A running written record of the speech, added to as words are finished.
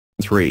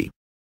3.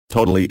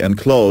 Totally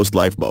enclosed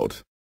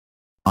lifeboat.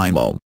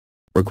 IMO.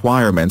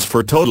 Requirements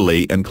for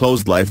totally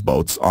enclosed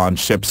lifeboats on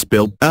ships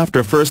built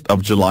after 1st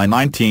of July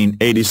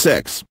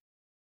 1986.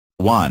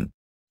 1.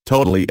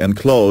 Totally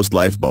enclosed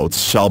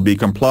lifeboats shall be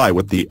comply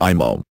with the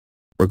IMO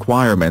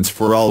requirements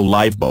for all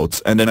lifeboats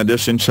and in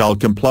addition shall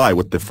comply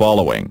with the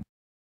following.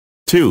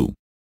 2.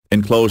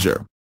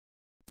 Enclosure.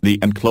 The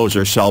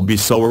enclosure shall be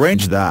so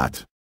arranged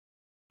that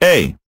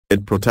a.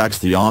 It protects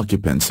the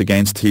occupants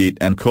against heat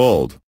and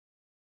cold.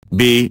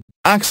 b.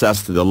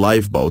 Access to the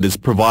lifeboat is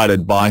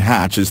provided by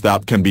hatches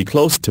that can be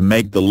closed to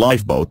make the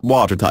lifeboat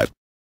watertight.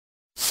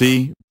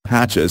 c.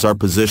 Hatches are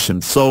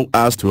positioned so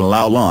as to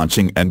allow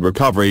launching and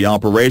recovery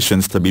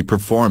operations to be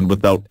performed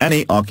without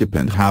any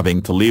occupant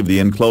having to leave the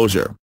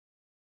enclosure.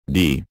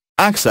 d.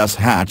 Access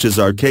hatches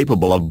are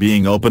capable of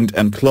being opened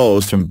and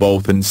closed from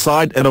both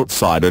inside and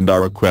outside and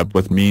are equipped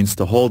with means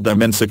to hold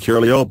them in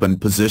securely open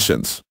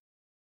positions.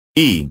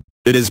 e.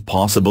 It is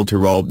possible to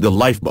row the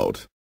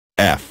lifeboat.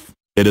 f.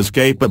 It is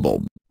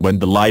capable, when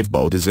the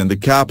lifeboat is in the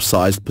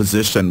capsized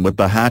position with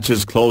the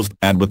hatches closed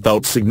and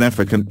without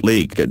significant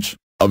leakage,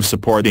 of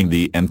supporting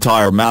the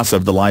entire mass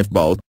of the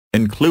lifeboat,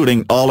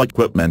 including all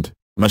equipment,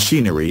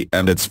 machinery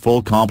and its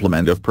full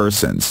complement of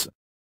persons.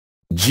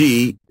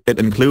 g. It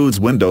includes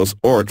windows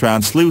or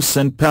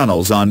translucent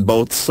panels on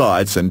both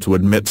sides and to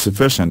admit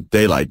sufficient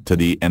daylight to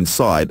the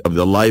inside of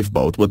the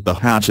lifeboat with the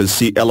hatches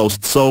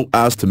closed so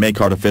as to make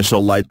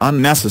artificial light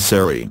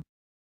unnecessary.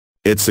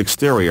 Its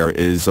exterior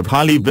is of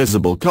highly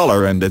visible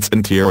color and its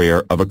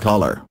interior of a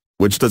color,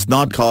 which does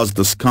not cause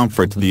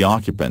discomfort to the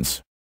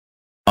occupants.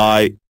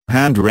 I.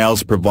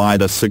 Handrails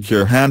provide a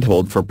secure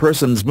handhold for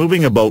persons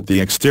moving about the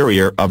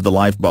exterior of the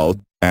lifeboat,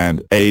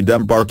 and aid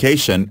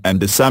embarkation and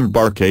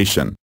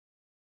disembarkation.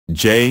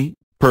 j.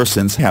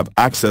 Persons have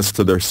access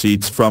to their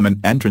seats from an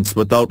entrance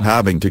without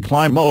having to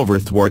climb over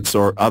thwarts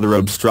or other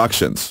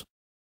obstructions.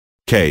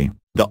 k.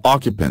 The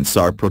occupants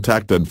are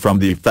protected from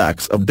the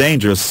effects of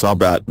dangerous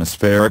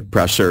subatmospheric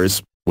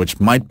pressures, which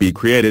might be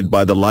created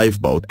by the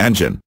lifeboat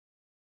engine.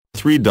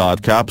 3.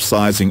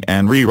 Capsizing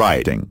and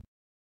rewriting.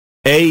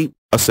 a.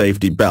 A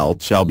safety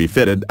belt shall be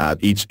fitted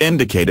at each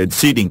indicated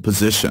seating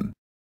position.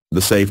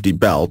 The safety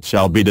belt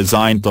shall be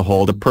designed to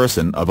hold a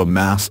person of a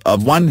mass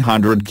of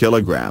 100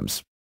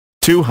 kilograms.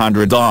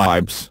 200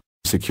 ibs,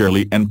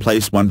 securely in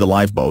place when the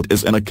lifeboat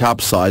is in a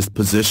capsized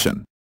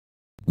position.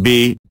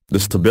 b. The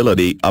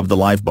stability of the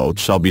lifeboat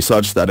shall be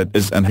such that it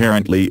is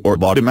inherently or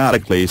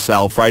automatically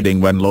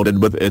self-righting when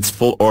loaded with its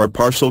full or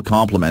partial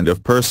complement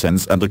of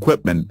persons and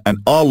equipment and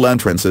all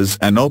entrances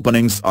and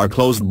openings are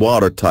closed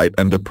watertight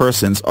and the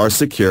persons are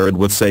secured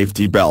with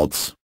safety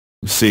belts.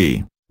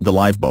 c. The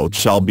lifeboat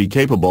shall be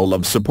capable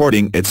of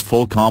supporting its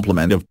full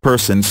complement of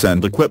persons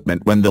and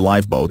equipment when the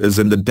lifeboat is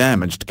in the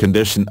damaged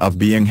condition of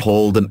being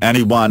hauled in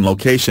any one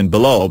location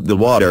below the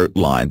water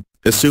line,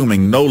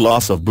 assuming no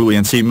loss of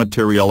buoyancy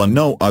material and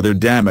no other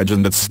damage,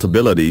 and its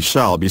stability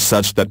shall be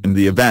such that in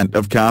the event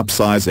of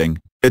capsizing,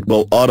 it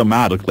will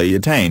automatically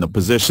attain a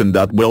position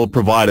that will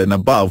provide an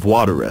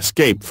above-water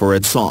escape for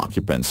its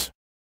occupants.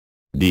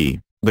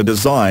 d. The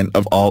design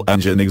of all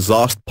engine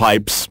exhaust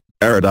pipes,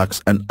 air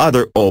ducts and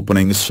other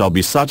openings shall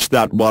be such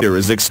that water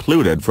is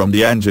excluded from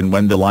the engine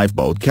when the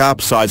lifeboat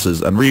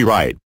capsizes and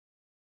rewrite.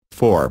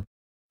 4.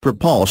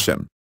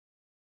 Propulsion.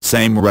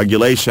 Same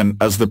regulation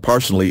as the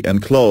partially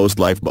enclosed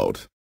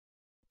lifeboat.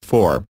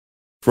 4.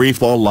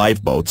 Free-fall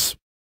lifeboats.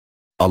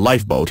 A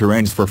lifeboat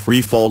arranged for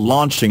free-fall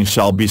launching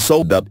shall be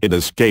so that it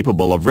is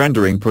capable of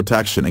rendering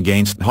protection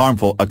against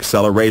harmful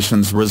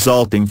accelerations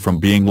resulting from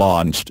being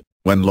launched,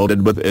 when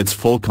loaded with its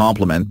full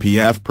complement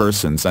PF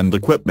persons and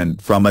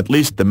equipment from at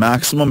least the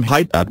maximum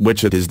height at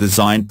which it is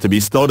designed to be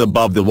stowed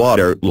above the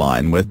water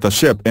line with the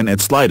ship in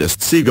its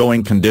slightest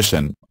seagoing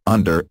condition,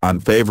 under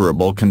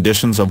unfavorable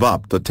conditions of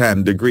up to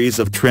 10 degrees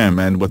of trim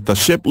and with the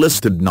ship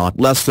listed not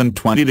less than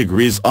 20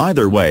 degrees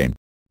either way.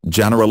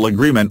 General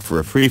agreement for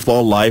a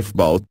free-fall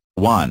lifeboat.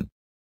 1.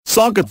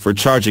 Socket for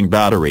charging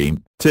battery.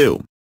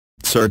 2.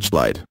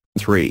 Searchlight.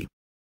 3.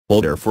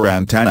 Holder for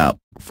antenna.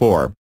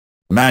 4.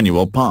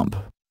 Manual pump.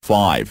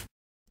 5.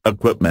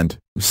 Equipment.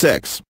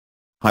 6.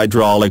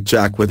 Hydraulic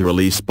jack with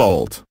release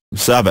bolt.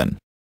 7.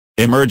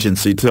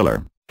 Emergency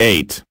tiller.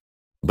 8.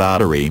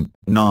 Battery.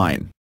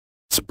 9.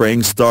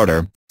 Spring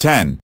starter.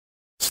 10.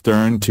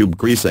 Stern tube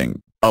greasing.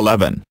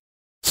 11.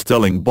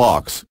 Stilling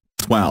box.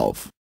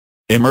 12.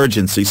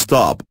 Emergency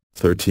stop.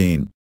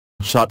 13.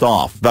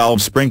 Shut-off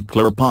valve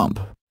sprinkler pump.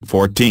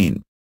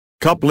 14.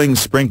 Coupling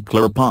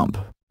sprinkler pump.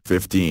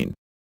 15.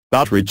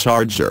 Battery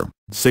charger.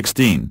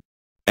 16.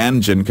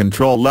 Engine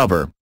control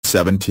lever.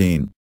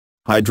 17.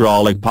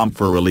 Hydraulic pump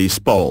for release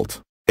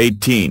bolt.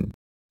 18.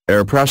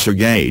 Air pressure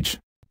gauge.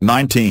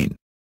 19.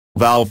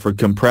 Valve for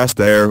compressed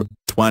air.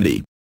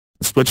 20.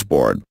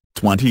 Switchboard.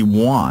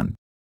 21.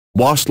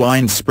 Wash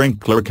line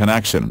sprinkler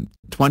connection.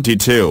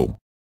 22.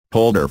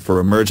 Holder for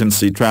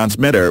emergency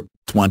transmitter.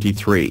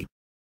 23.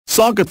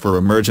 Socket for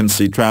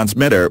emergency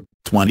transmitter.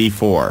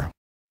 24.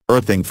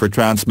 Earthing for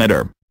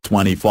transmitter.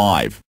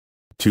 25.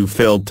 To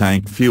fill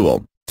tank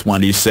fuel.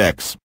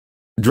 26.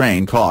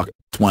 Drain cock.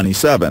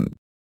 27.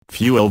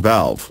 Fuel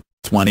valve,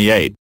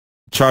 28.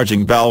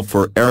 Charging valve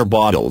for air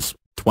bottles,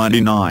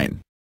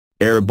 29.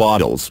 Air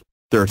bottles,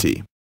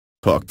 30.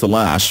 Hook to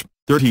lash,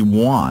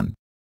 31.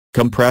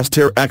 Compressed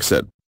air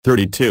exit,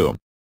 32.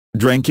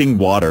 Drinking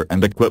water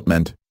and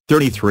equipment,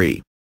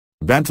 33.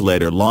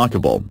 Ventilator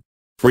lockable.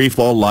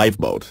 Free-fall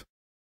lifeboat.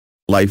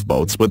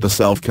 Lifeboats with a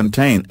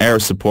self-contained air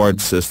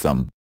support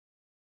system.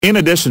 In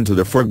addition to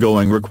the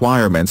foregoing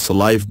requirements, a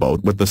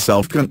lifeboat with the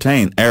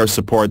self-contained air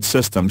support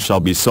system shall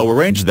be so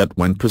arranged that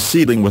when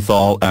proceeding with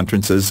all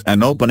entrances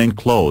and opening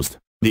closed,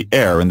 the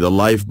air in the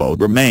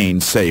lifeboat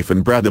remains safe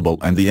and breathable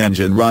and the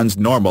engine runs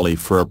normally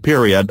for a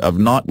period of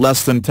not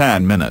less than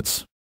 10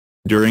 minutes.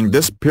 During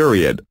this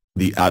period,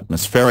 the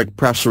atmospheric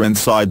pressure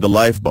inside the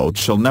lifeboat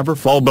shall never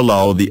fall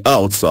below the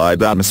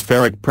outside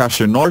atmospheric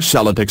pressure, nor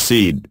shall it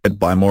exceed it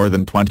by more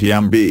than 20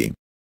 mb.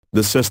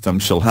 The system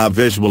shall have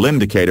visual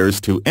indicators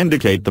to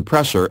indicate the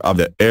pressure of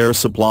the air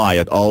supply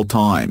at all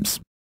times.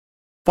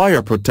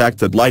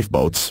 Fire-protected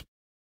lifeboats.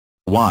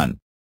 1.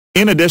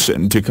 In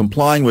addition to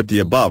complying with the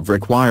above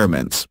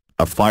requirements,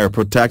 a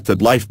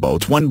fire-protected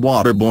lifeboat when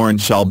waterborne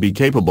shall be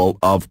capable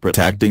of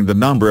protecting the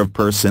number of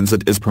persons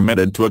it is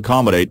permitted to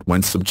accommodate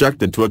when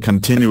subjected to a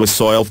continuous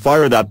soil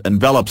fire that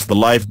envelops the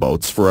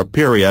lifeboats for a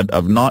period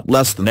of not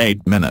less than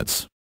 8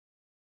 minutes.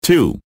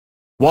 2.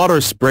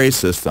 Water spray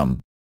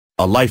system.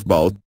 A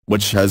lifeboat,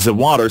 which has a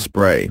water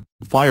spray,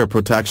 fire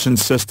protection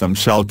system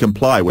shall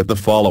comply with the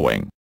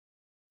following.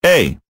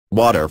 A.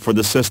 Water for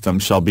the system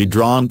shall be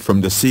drawn from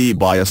the sea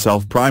by a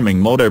self-priming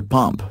motor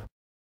pump.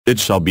 It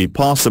shall be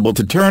possible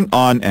to turn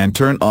on and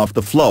turn off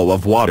the flow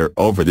of water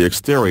over the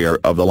exterior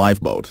of the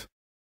lifeboat.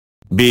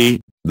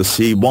 B. The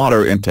sea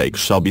water intake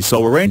shall be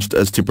so arranged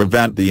as to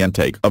prevent the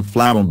intake of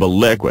flammable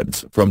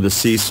liquids from the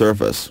sea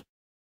surface.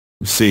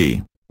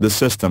 C. The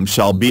system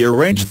shall be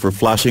arranged for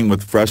flushing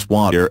with fresh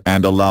water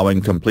and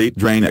allowing complete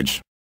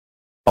drainage.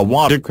 A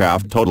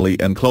watercraft totally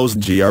enclosed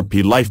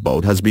GRP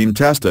lifeboat has been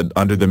tested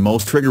under the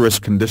most rigorous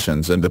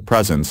conditions in the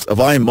presence of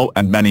IMO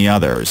and many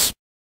others.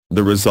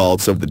 The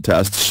results of the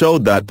tests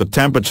showed that the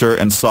temperature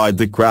inside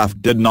the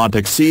craft did not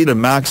exceed a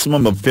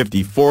maximum of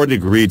 54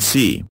 degrees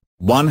C,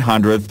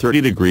 130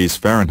 degrees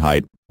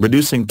Fahrenheit,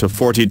 reducing to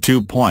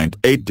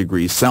 42.8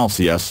 degrees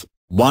Celsius,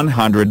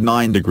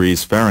 109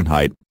 degrees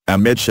Fahrenheit,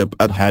 amidship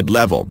at head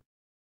level.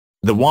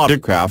 The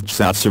watercraft's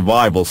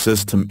survival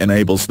system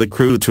enables the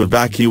crew to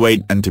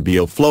evacuate and to be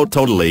afloat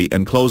totally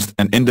enclosed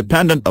and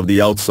independent of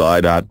the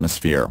outside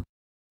atmosphere.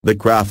 The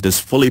craft is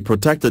fully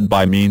protected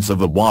by means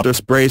of a water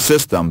spray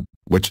system,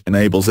 which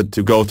enables it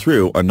to go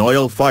through an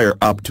oil fire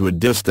up to a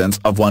distance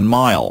of 1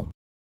 mile.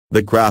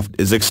 The craft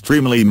is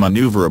extremely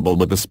maneuverable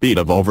with a speed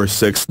of over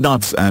 6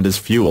 knots and is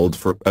fueled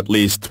for at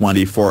least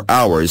 24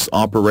 hours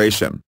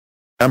operation.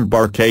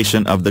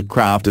 Embarkation of the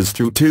craft is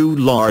through 2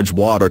 large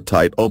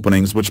watertight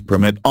openings which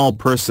permit all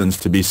persons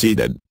to be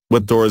seated,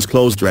 with doors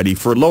closed ready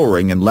for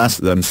lowering in less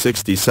than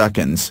 60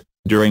 seconds,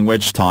 during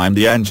which time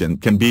the engine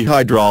can be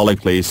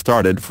hydraulically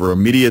started for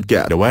immediate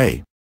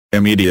getaway.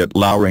 Immediate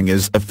lowering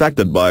is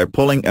effected by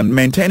pulling and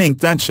maintaining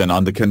tension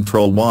on the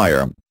control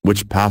wire,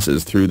 which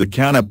passes through the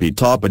canopy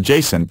top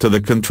adjacent to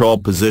the control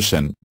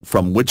position,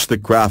 from which the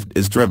craft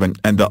is driven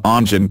and the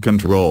engine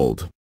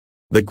controlled.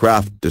 The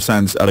craft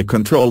descends at a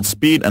controlled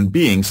speed and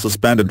being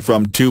suspended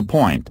from 2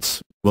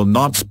 points, will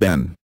not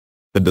spin.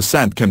 The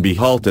descent can be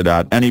halted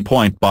at any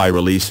point by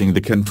releasing the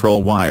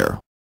control wire.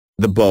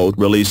 The boat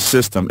release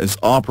system is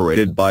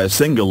operated by a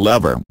single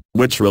lever,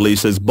 which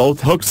releases both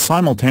hooks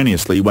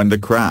simultaneously when the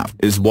craft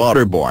is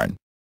waterborne.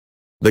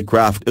 The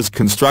craft is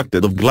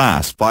constructed of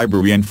glass fiber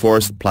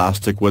reinforced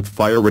plastic with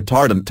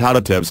fire-retardant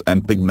additives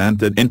and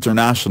pigmented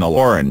international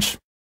orange.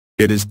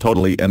 It is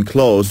totally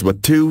enclosed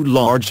with 2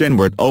 large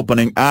inward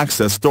opening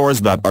access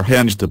doors that are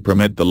hinged to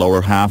permit the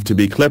lower half to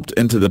be clipped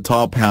into the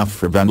top half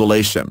for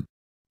ventilation.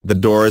 The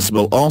doors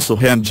will also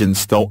hinge and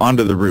stow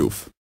under the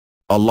roof.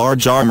 A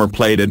large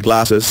armor-plated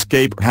glass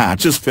escape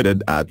hatch is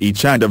fitted at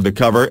each end of the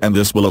cover and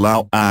this will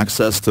allow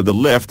access to the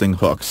lifting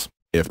hooks,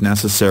 if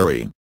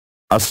necessary.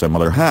 A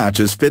similar hatch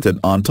is fitted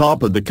on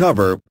top of the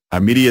cover,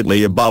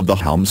 immediately above the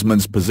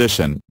helmsman's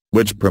position,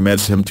 which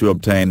permits him to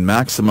obtain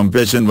maximum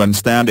vision when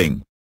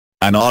standing.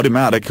 An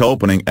automatic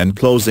opening and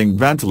closing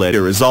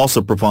ventilator is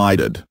also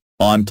provided,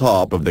 on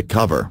top of the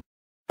cover.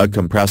 A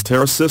compressed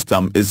air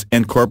system is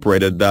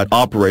incorporated that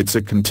operates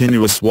a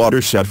continuous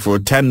watershed for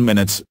 10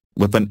 minutes,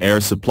 with an air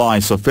supply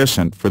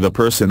sufficient for the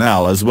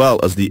personnel as well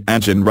as the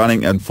engine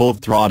running at full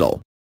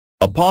throttle.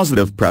 A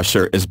positive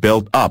pressure is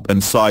built up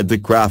inside the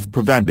craft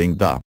preventing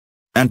the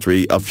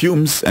entry of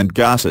fumes and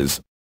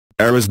gases.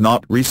 Air is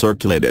not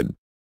recirculated.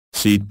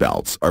 Seat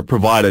belts are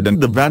provided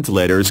and the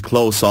ventilators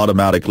close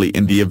automatically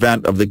in the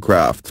event of the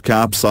craft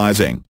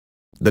capsizing.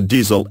 The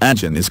diesel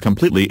engine is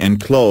completely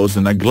enclosed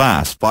in a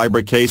glass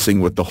fiber casing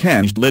with the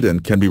hinged lid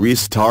and can be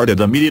restarted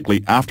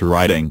immediately after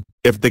riding,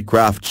 if the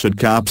craft should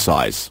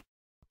capsize.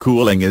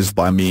 Cooling is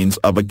by means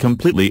of a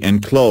completely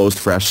enclosed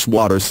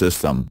freshwater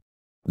system.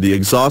 The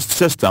exhaust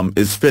system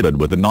is fitted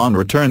with a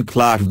non-return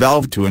clack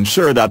valve to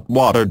ensure that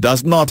water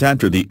does not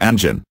enter the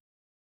engine.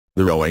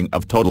 The rowing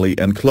of totally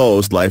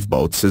enclosed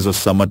lifeboats is a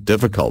somewhat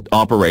difficult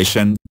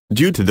operation,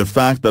 due to the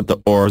fact that the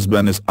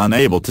oarsman is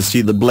unable to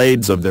see the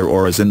blades of their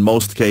oars in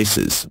most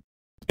cases.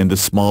 In the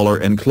smaller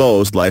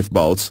enclosed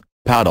lifeboats,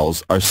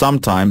 paddles are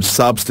sometimes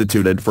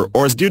substituted for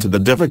oars due to the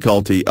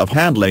difficulty of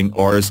handling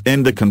oars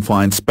in the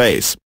confined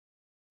space.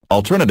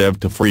 Alternative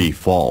to free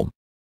fall.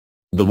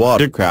 The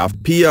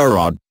watercraft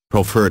PSCRB,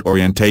 preferred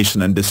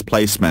orientation and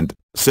displacement,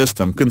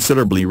 system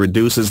considerably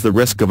reduces the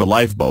risk of a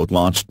lifeboat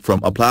launched from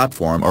a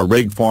platform or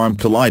rig form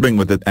colliding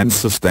with it and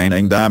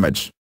sustaining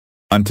damage.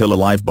 Until a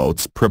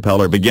lifeboat's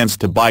propeller begins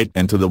to bite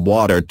into the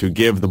water to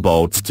give the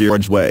boat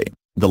steerage way,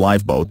 the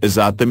lifeboat is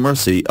at the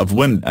mercy of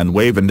wind and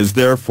wave and is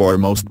therefore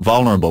most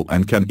vulnerable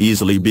and can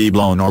easily be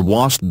blown or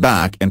washed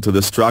back into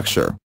the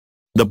structure.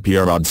 The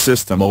PSCRB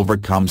system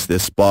overcomes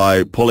this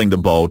by pulling the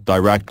boat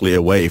directly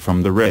away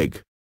from the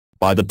rig.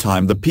 By the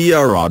time the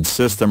PSCRB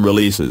system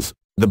releases,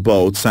 the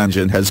boat's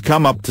engine has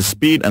come up to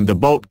speed and the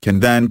boat can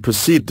then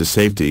proceed to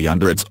safety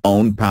under its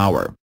own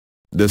power.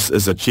 This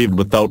is achieved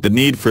without the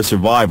need for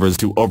survivors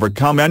to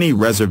overcome any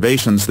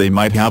reservations they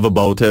might have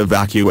about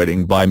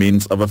evacuating by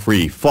means of a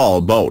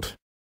free-fall boat.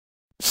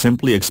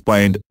 Simply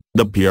explained,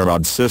 the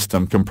PSCRB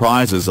system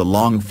comprises a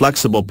long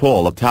flexible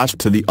pole attached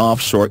to the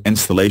offshore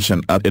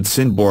installation at its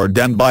inboard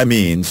end by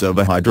means of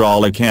a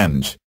hydraulic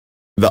hinge.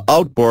 The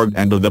outboard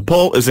end of the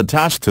pole is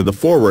attached to the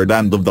forward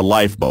end of the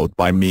lifeboat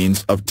by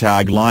means of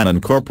tag line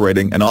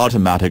incorporating an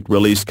automatic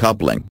release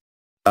coupling.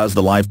 As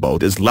the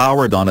lifeboat is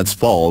lowered on its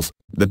falls,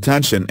 the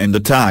tension in the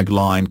tag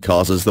line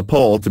causes the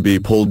pole to be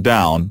pulled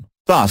down,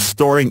 thus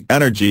storing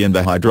energy in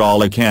the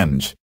hydraulic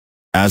hinge.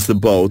 As the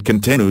boat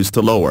continues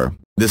to lower,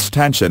 this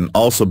tension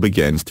also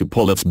begins to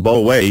pull its bow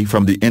away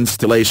from the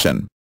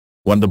installation.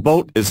 When the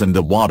boat is in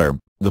the water,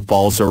 the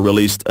falls are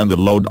released and the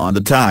load on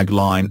the tag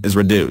line is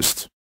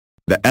reduced.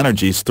 The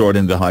energy stored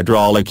in the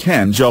hydraulic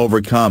hinge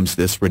overcomes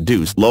this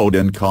reduced load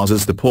and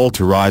causes the pole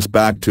to rise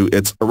back to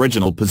its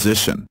original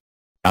position.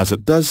 As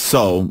it does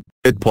so,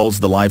 it pulls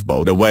the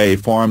lifeboat away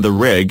from the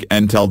rig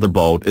until the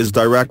boat is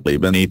directly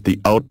beneath the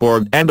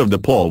outboard end of the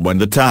pole when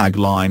the tag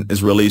line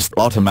is released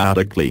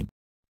automatically.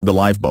 The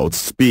lifeboat's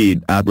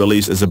speed at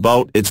release is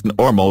about its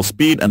normal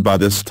speed and by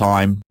this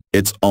time,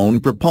 its own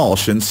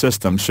propulsion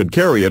system should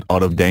carry it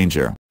out of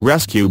danger.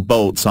 Rescue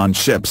boats on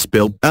ships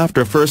built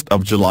after 1st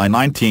of July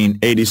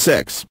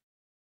 1986.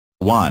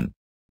 1.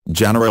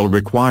 General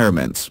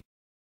requirements.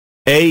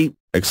 A.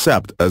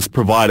 Except as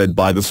provided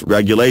by this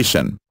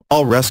regulation,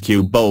 all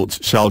rescue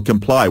boats shall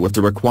comply with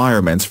the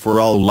requirements for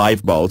all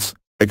lifeboats,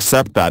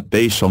 except that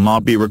they shall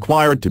not be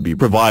required to be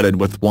provided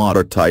with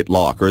watertight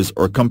lockers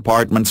or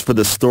compartments for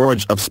the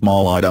storage of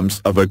small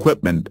items of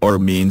equipment or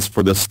means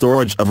for the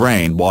storage of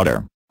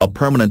rainwater, a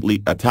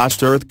permanently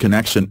attached earth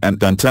connection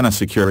and antenna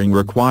securing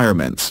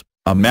requirements,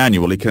 a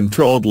manually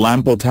controlled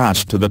lamp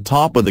attached to the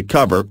top of the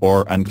cover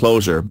or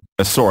enclosure,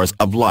 a source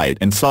of light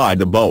inside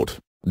the boat,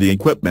 the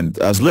equipment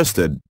as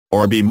listed,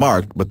 or be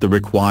marked with the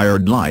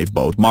required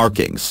lifeboat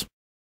markings.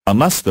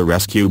 Unless the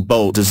rescue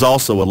boat is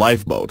also a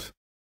lifeboat.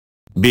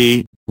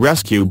 B.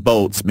 Rescue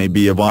boats may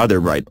be of either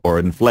right or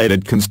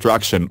inflated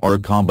construction or a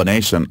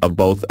combination of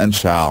both and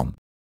shall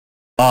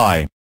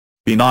I.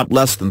 Be not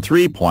less than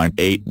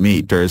 3.8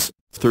 meters,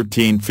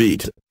 13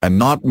 feet, and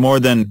not more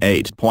than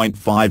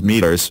 8.5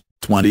 meters,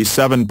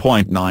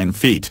 27.9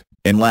 feet,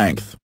 in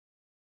length.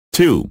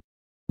 2.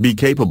 Be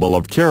capable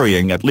of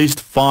carrying at least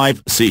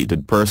 5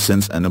 seated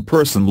persons and a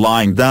person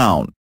lying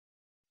down.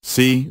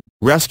 C.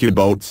 Rescue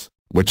boats,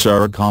 which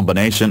are a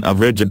combination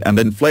of rigid and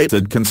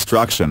inflated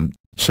construction,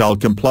 shall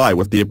comply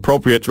with the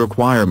appropriate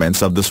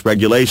requirements of this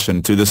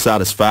regulation to the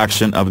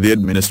satisfaction of the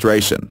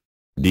administration.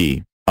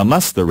 D.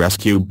 Unless the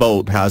rescue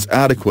boat has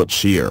adequate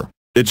shear,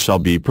 it shall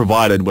be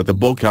provided with a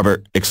bow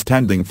cover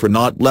extending for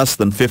not less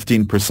than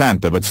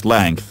 15% of its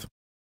length.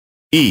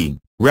 E.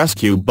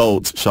 Rescue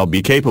boats shall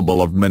be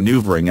capable of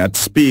maneuvering at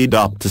speed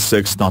up to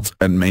 6 knots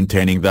and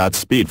maintaining that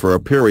speed for a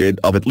period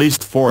of at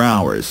least 4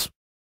 hours.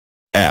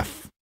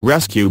 F.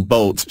 Rescue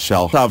boats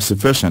shall have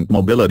sufficient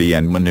mobility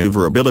and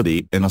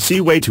maneuverability in a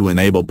seaway to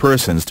enable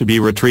persons to be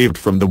retrieved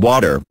from the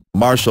water,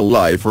 marshal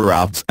life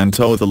rafts and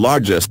tow the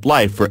largest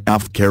life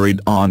raft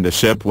carried on the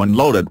ship when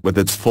loaded with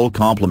its full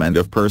complement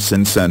of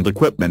persons and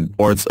equipment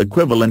or its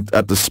equivalent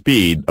at the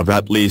speed of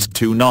at least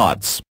 2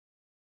 knots.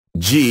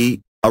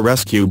 G. A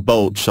rescue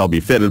boat shall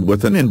be fitted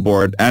with an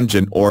inboard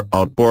engine or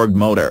outboard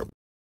motor.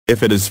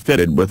 If it is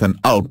fitted with an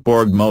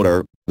outboard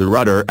motor, the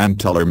rudder and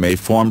tiller may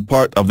form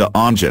part of the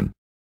engine.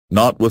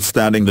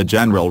 Notwithstanding the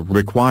general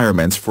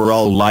requirements for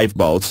all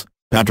lifeboats,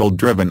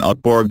 petrol-driven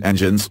outboard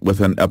engines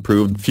with an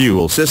approved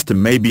fuel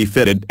system may be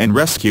fitted in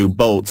rescue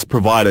boats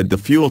provided the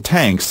fuel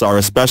tanks are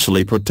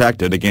especially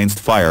protected against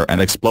fire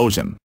and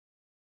explosion.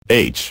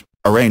 H.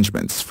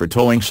 Arrangements for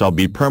towing shall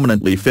be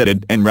permanently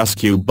fitted in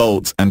rescue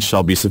boats and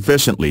shall be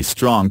sufficiently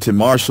strong to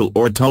marshal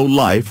or tow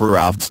life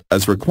rafts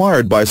as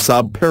required by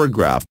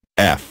subparagraph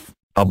F,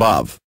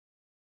 above.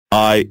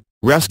 I.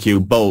 Rescue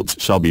boats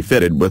shall be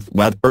fitted with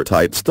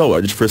weathertight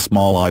stowage for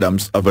small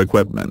items of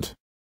equipment.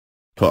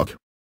 Hook.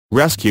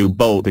 Rescue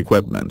boat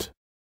equipment.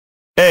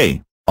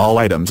 A. All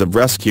items of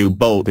rescue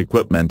boat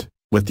equipment,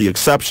 with the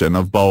exception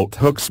of boat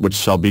hooks which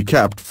shall be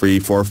kept free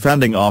for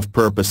fending off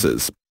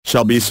purposes,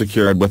 shall be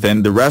secured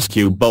within the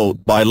rescue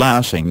boat by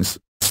lashings,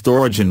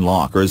 storage in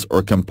lockers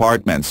or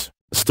compartments,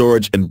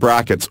 storage in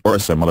brackets or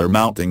similar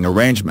mounting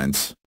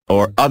arrangements,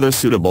 or other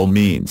suitable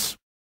means.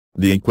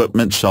 The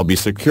equipment shall be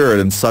secured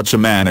in such a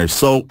manner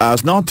so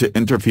as not to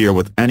interfere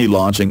with any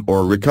launching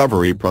or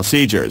recovery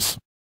procedures.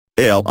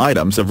 All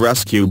items of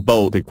rescue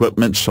boat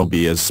equipment shall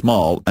be as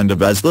small and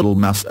of as little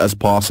mass as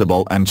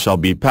possible and shall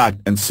be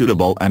packed in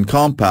suitable and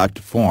compact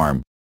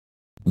form.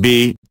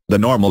 B. The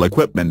normal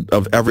equipment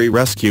of every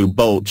rescue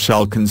boat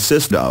shall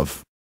consist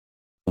of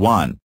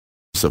 1.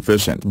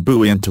 Sufficient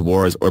buoyant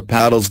oars or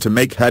paddles to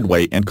make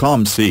headway in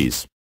calm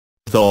seas.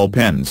 Thole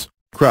pins,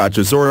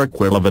 crutches or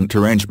equivalent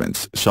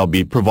arrangements shall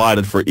be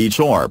provided for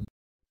each oar.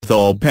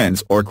 Thole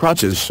pins or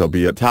crutches shall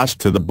be attached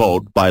to the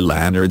boat by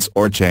lanyards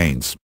or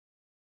chains.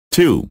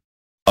 2.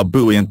 A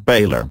buoyant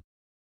bailer.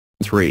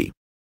 3.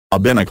 A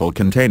binnacle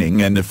containing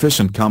an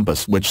efficient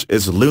compass which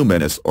is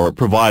luminous or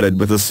provided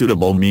with a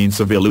suitable means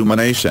of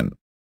illumination.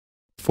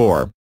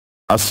 4.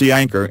 A sea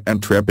anchor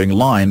and tripping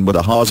line with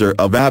a hawser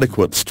of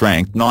adequate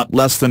strength not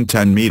less than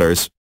 10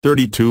 meters,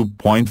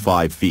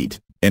 32.5 feet,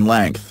 in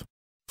length.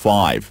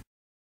 5.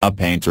 A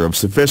painter of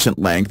sufficient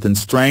length and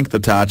strength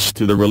attached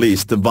to the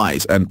release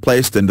device and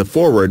placed in the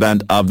forward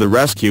end of the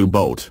rescue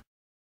boat.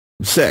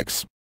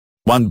 6.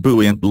 One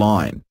buoyant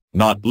line,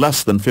 not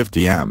less than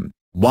 50 m,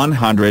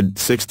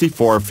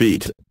 164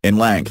 feet, in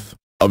length,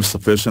 of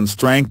sufficient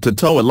strength to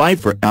tow a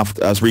lifer aft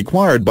as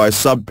required by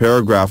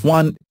subparagraph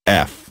 1,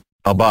 f,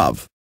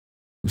 above.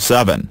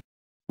 7.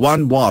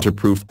 One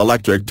waterproof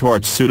electric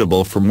torch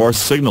suitable for Morse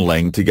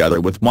signaling together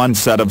with one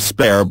set of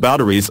spare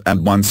batteries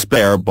and one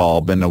spare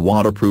bulb in a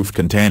waterproof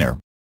container.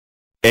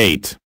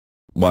 8.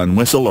 One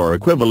whistle or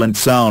equivalent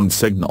sound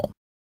signal.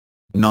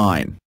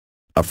 9.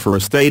 A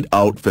first aid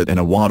outfit in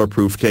a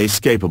waterproof case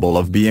capable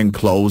of being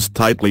closed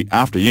tightly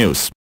after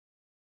use.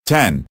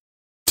 10.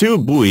 Two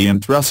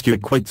buoyant rescue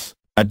quoits,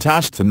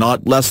 attached to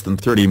not less than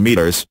 30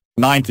 meters,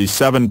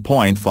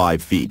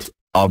 97.5 feet,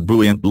 of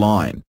buoyant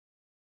line.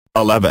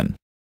 11.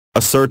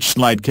 A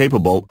searchlight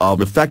capable of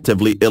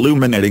effectively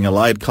illuminating a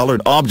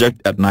light-colored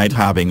object at night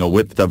having a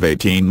width of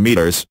 18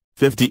 meters,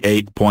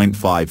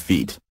 58.5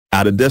 feet,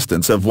 at a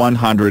distance of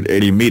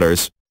 180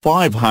 meters,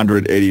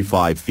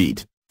 585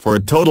 feet, for a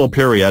total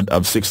period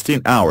of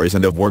 16 hours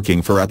and of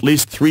working for at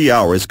least 3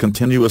 hours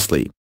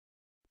continuously.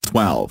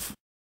 12.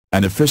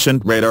 An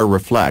efficient radar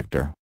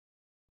reflector.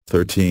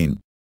 13.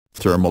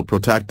 Thermal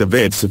protective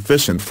aid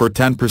sufficient for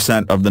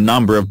 10% of the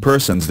number of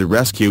persons the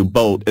rescue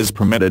boat is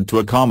permitted to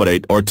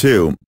accommodate or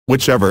 2,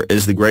 whichever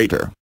is the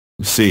greater.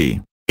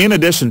 C. In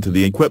addition to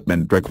the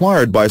equipment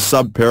required by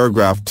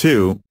subparagraph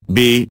 2,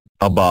 b,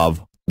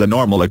 above, the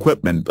normal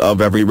equipment of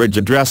every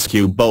rigid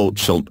rescue boat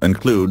shall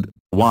include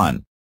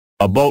 1.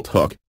 A boat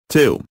hook,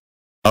 2.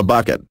 A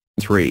bucket,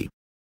 3.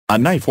 A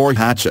knife or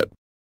hatchet.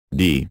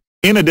 D.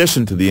 In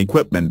addition to the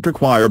equipment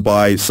required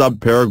by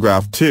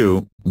subparagraph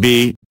 2,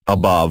 b,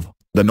 above,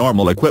 the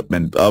normal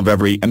equipment of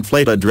every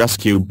inflated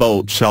rescue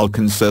boat shall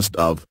consist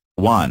of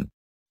 1.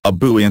 A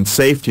buoyant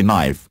safety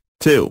knife,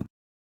 2.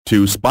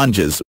 2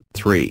 sponges,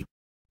 3.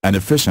 An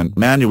efficient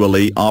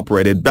manually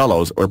operated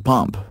bellows or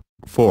pump,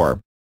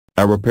 4.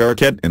 A repair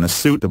kit in a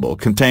suitable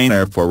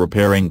container for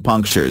repairing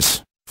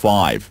punctures,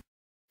 5.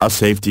 A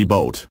safety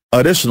boat.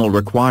 Additional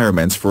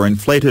requirements for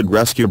inflated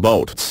rescue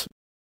boats.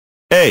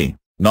 A.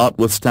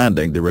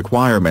 Notwithstanding the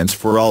requirements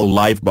for all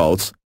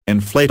lifeboats,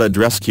 inflated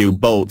rescue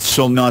boats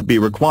shall not be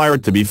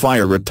required to be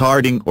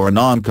fire-retarding or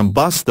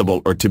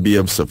non-combustible or to be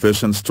of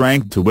sufficient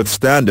strength to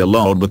withstand a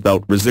load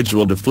without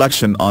residual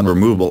deflection on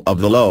removal of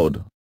the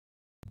load.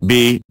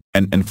 B.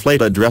 An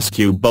inflated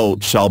rescue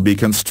boat shall be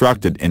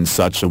constructed in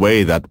such a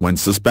way that when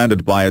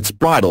suspended by its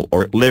bridle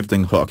or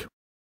lifting hook,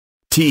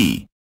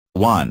 t.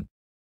 1.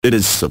 It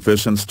is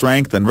sufficient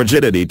strength and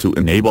rigidity to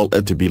enable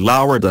it to be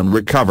lowered and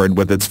recovered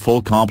with its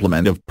full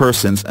complement of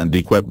persons and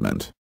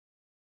equipment.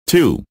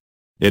 2.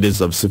 It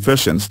is of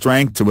sufficient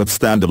strength to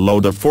withstand a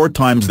load of 4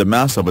 times the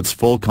mass of its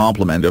full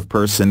complement of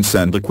persons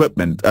and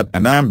equipment at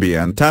an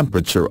ambient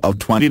temperature of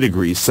 20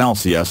 degrees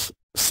Celsius,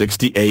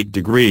 68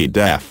 degrees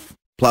F,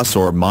 plus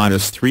or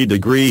minus 3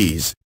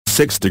 degrees,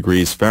 6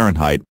 degrees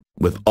Fahrenheit,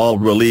 with all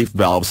relief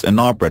valves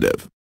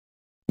inoperative.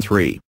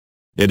 3.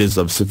 It is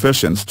of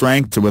sufficient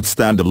strength to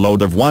withstand a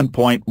load of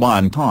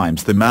 1.1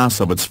 times the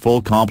mass of its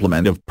full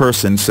complement of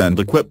persons and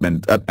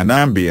equipment at an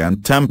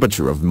ambient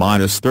temperature of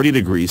minus 30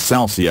 degrees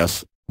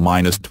Celsius,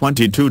 minus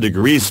 22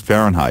 degrees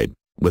Fahrenheit,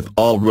 with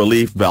all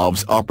relief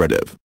valves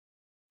operative.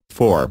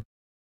 4.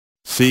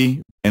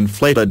 C.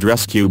 Inflated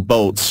rescue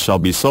boats shall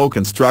be so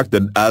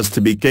constructed as to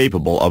be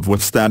capable of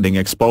withstanding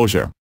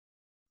exposure.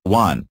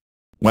 1.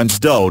 When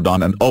stowed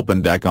on an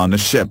open deck on a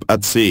ship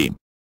at sea.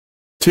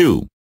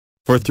 2.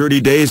 For 30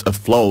 days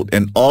afloat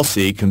in all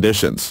sea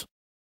conditions.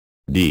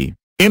 D.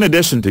 In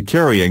addition to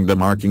carrying the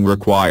marking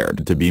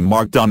required to be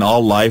marked on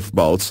all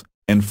lifeboats,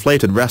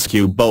 inflated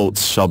rescue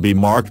boats shall be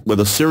marked with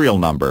a serial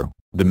number,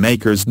 the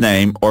maker's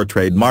name or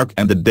trademark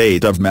and the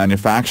date of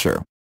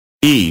manufacture.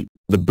 E.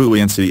 The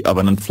buoyancy of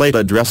an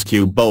inflated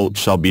rescue boat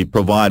shall be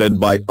provided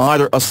by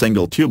either a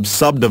single tube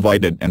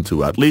subdivided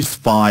into at least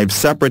 5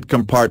 separate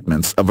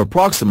compartments of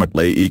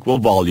approximately equal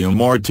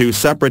volume or 2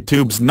 separate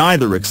tubes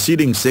neither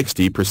exceeding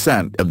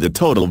 60% of the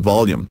total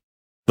volume.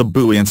 The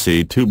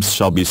buoyancy tubes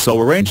shall be so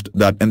arranged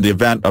that in the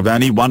event of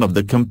any one of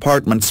the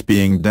compartments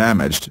being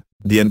damaged,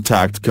 the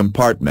intact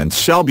compartments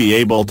shall be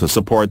able to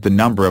support the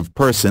number of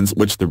persons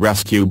which the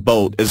rescue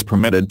boat is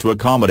permitted to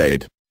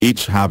accommodate,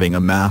 each having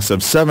a mass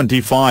of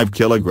 75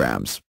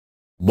 kilograms,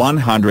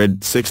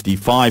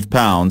 165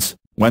 pounds,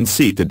 when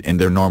seated in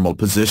their normal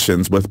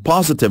positions with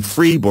positive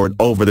freeboard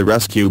over the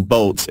rescue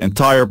boat's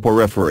entire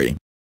periphery.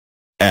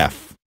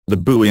 F. The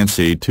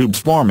buoyancy tubes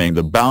forming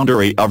the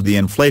boundary of the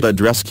inflated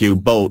rescue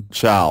boat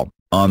shall,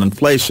 on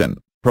inflation,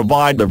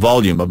 provide a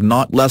volume of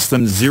not less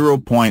than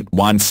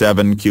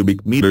 0.17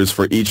 cubic meters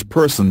for each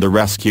person the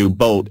rescue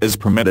boat is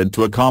permitted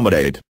to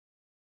accommodate.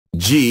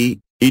 G.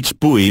 Each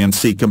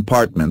buoyancy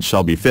compartment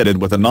shall be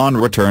fitted with a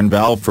non-return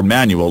valve for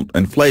manual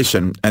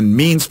inflation and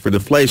means for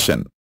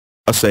deflation.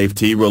 A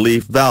safety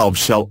relief valve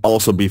shall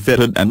also be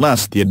fitted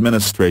unless the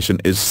administration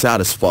is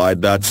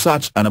satisfied that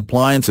such an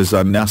appliance is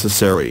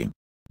unnecessary.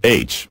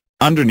 H.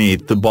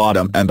 Underneath the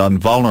bottom and on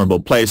vulnerable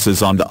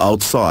places on the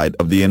outside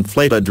of the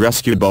inflated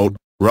rescue boat,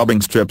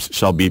 rubbing strips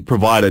shall be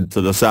provided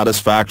to the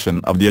satisfaction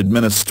of the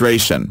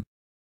administration.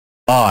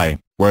 I.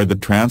 Where the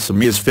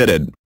transom is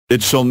fitted,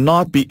 it shall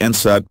not be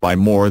inset by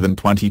more than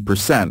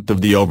 20%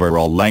 of the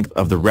overall length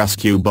of the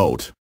rescue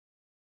boat.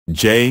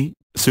 J.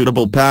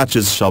 Suitable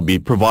patches shall be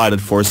provided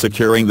for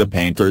securing the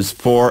painters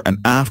fore and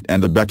aft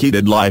and the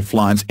becketed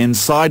lifelines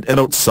inside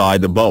and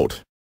outside the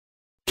boat.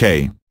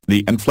 K.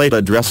 The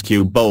inflated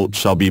rescue boat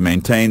shall be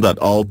maintained at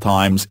all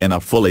times in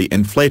a fully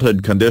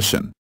inflated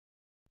condition.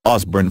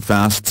 Osborne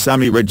Fast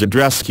Semi-Rigid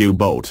Rescue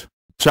Boat,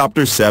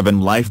 Chapter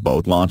 7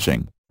 Lifeboat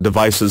Launching,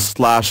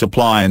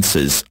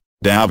 Devices/Appliances,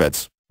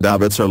 davits.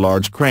 Davits are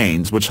large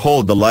cranes which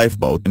hold the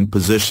lifeboat in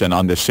position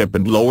on the ship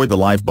and lower the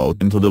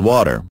lifeboat into the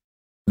water.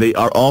 They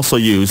are also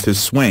used to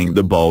swing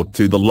the boat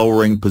to the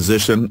lowering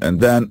position and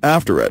then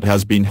after it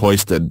has been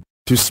hoisted,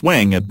 to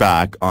swing it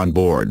back on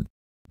board.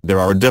 There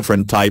are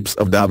different types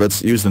of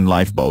davits used in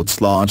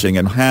lifeboats launching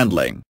and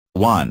handling.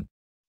 1.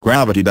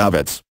 Gravity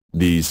davits.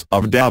 These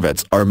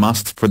davits are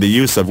musts for the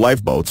use of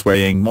lifeboats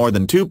weighing more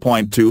than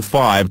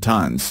 2.25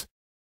 tons.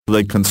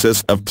 They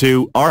consist of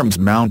 2 arms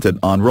mounted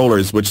on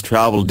rollers which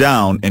travel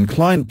down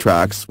inclined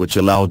tracks which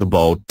allow the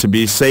boat to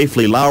be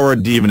safely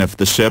lowered even if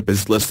the ship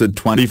is listed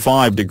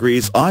 25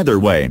 degrees either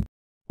way.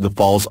 The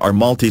falls are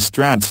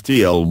multi-strand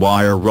steel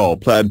wire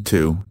rope led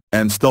to,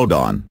 and stowed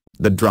on,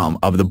 the drum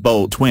of the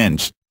boat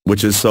winch,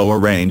 which is so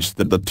arranged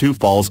that the 2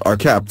 falls are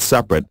kept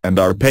separate and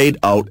are paid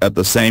out at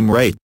the same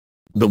rate.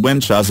 The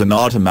winch has an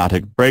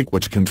automatic brake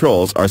which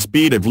controls our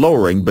speed of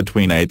lowering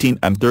between 18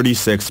 and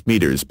 36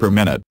 meters per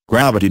minute.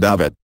 Gravity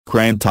davit,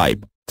 crane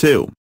type.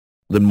 2.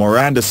 The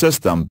Miranda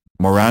system.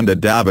 Miranda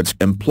davits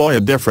employ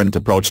a different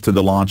approach to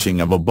the launching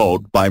of a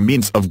boat by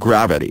means of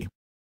gravity.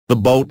 The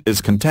boat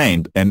is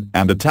contained in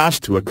and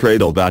attached to a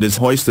cradle that is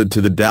hoisted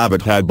to the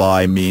davit head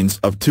by means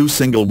of 2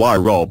 single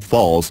wire rope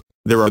falls.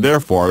 There are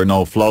therefore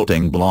no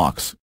floating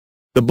blocks.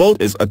 The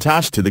boat is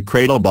attached to the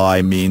cradle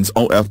by means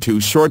of 2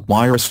 short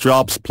wire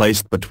straps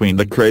placed between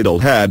the cradle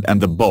head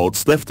and the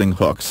boat's lifting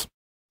hooks.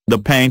 The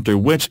painter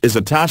which is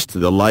attached to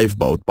the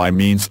lifeboat by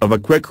means of a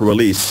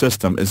quick-release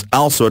system is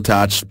also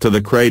attached to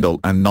the cradle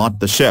and not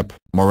the ship.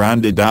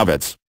 Miranda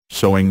davits,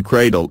 showing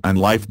cradle and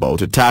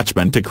lifeboat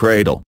attachment to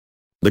cradle.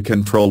 The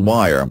control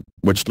wire,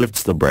 which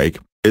lifts the brake,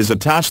 is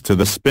attached to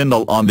the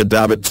spindle on the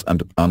davits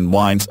and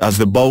unwinds as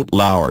the boat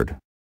lowered.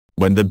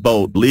 When the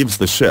boat leaves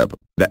the ship,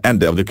 the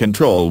end of the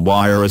control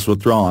wire is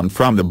withdrawn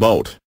from the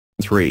boat.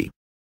 3.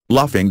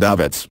 Luffing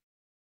davits.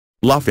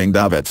 Luffing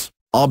davits,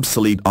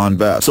 obsolete on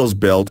vessels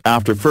built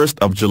after 1st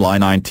of July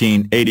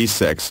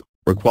 1986,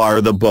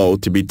 require the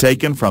boat to be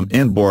taken from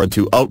inboard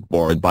to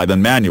outboard by the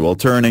manual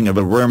turning of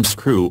a worm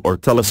screw or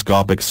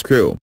telescopic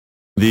screw.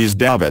 These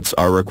davits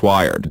are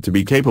required to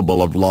be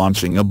capable of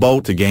launching a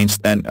boat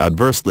against an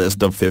adverse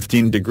list of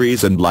 15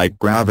 degrees and like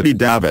gravity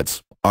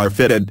davits, are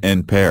fitted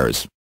in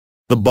pairs.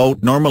 The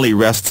boat normally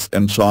rests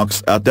in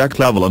chocks at deck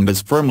level and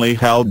is firmly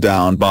held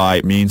down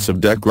by means of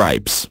deck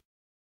gripes.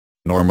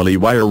 Normally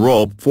wire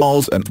rope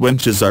falls and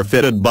winches are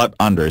fitted but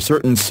under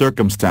certain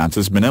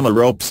circumstances manila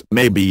ropes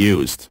may be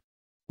used.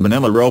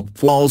 Manila rope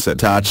falls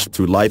attached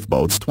to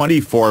lifeboats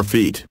 24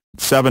 feet,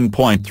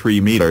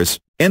 7.3 meters,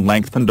 in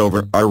length and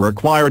over are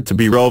required to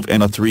be rove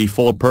in a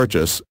 3-fold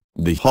purchase,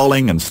 the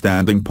hauling and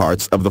standing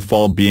parts of the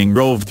fall being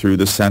rove through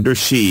the center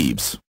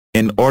sheaves,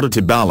 in order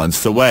to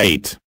balance the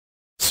weight.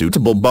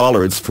 Suitable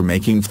bollards for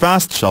making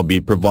fast shall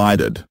be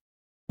provided.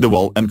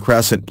 Dual and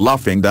crescent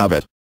luffing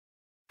davit.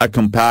 A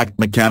compact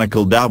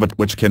mechanical davit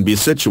which can be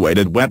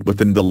situated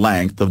within the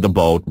length of the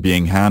boat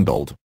being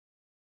handled.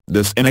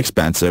 This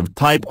inexpensive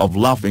type of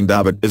luffing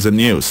davit is in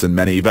use in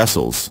many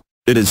vessels.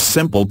 It is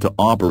simple to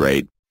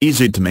operate,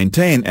 easy to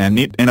maintain and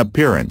neat in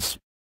appearance.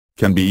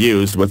 Can be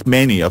used with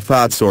mania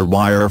fats or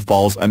wire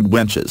falls and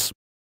winches.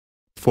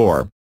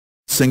 4.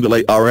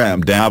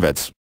 Single-arm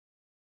davits.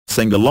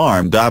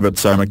 Single-arm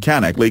davits are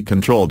mechanically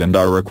controlled and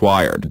are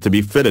required to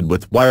be fitted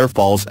with wire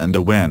falls and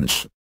a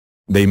winch.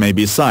 They may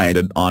be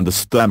sighted on the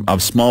stem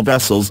of small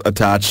vessels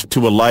attached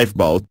to a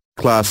lifeboat,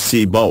 Class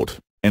C boat,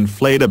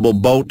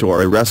 inflatable boat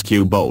or a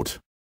rescue boat.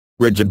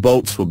 Rigid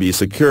boats will be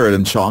secured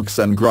in chocks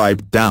and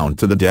griped down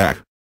to the deck.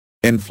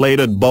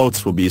 Inflated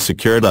boats will be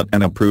secured at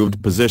an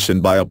approved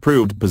position by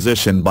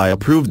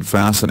approved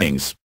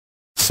fastenings.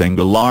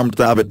 Single-armed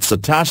davits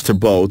attached to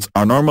boats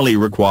are normally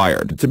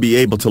required to be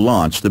able to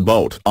launch the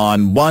boat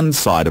on one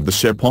side of the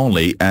ship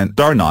only and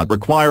are not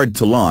required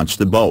to launch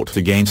the boat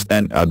against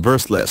an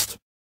adverse list.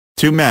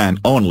 2 men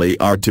only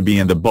are to be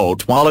in the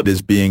boat while it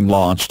is being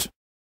launched.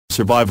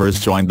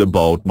 Survivors join the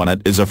boat when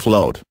it is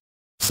afloat.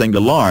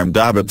 Single-arm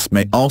davits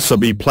may also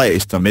be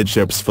placed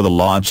amidships for the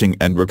launching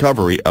and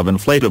recovery of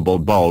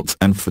inflatable boats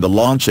and for the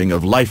launching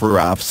of life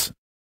rafts.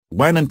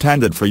 When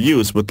intended for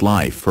use with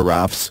life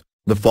rafts,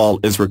 the fall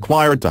is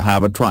required to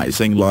have a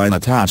tricing line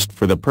attached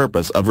for the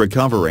purpose of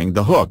recovering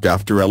the hook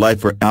after a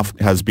life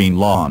raft has been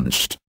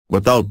launched,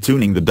 without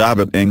tuning the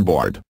davit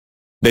inboard.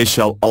 They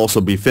shall also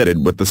be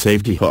fitted with the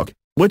safety hook,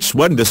 which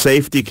when the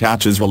safety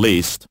catch is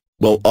released,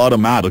 will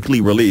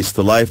automatically release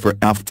the life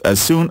raft as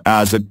soon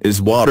as it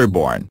is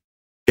waterborne.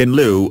 In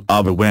lieu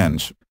of a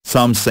winch,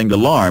 some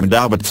single-arm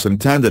davits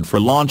intended for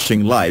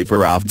launching life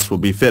rafts will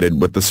be fitted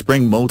with the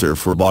spring motor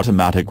for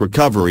automatic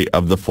recovery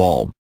of the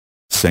fall.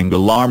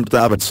 Single-armed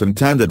davits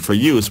intended for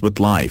use with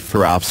life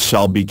rafts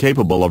shall be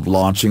capable of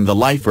launching the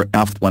life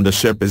raft when the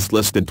ship is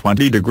listed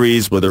 20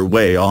 degrees weather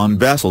way on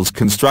vessels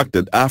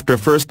constructed after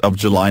 1st of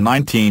July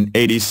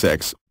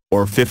 1986,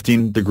 or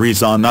 15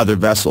 degrees on other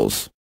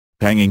vessels.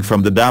 Hanging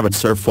from the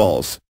davits are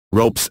falls,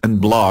 ropes and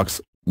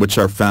blocks, which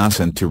are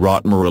fastened to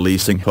Rotmer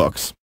releasing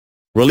hooks.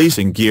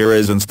 Releasing gear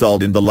is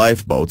installed in the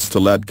lifeboats to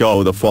let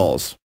go the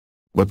falls.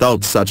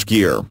 Without such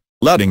gear,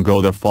 letting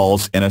go the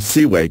falls in a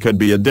seaway could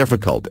be a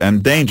difficult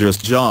and dangerous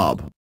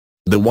job.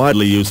 The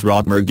widely used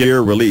Rotmer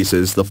gear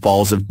releases the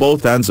falls of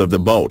both ends of the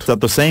boat at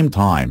the same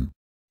time.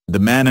 The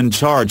man in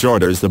charge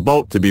orders the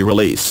boat to be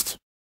released.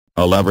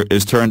 A lever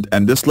is turned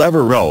and this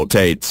lever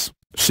rotates,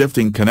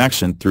 shifting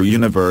connection through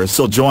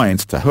universal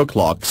joints to hook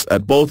locks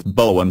at both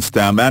bow and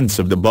stem ends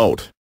of the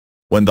boat.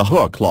 When the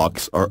hook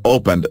locks are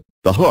opened,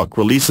 the hook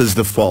releases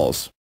the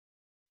falls.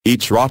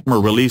 Each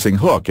Rotmer releasing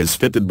hook is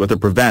fitted with a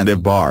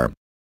preventive bar.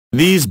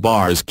 These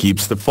bars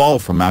keeps the fall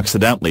from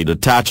accidentally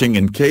detaching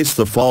in case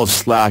the falls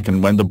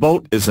slacken when the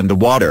boat is in the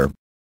water.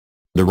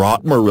 The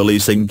Rotmer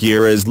releasing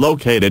gear is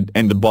located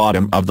in the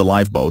bottom of the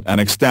lifeboat and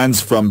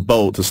extends from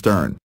bow to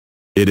stern.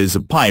 It is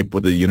a pipe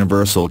with a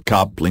universal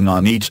coupling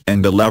on each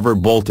and a lever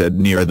bolted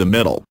near the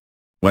middle.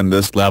 When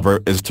this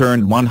lever is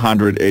turned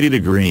 180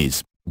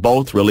 degrees,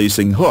 both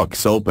releasing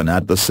hooks open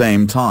at the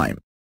same time.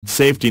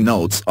 Safety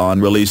notes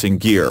on releasing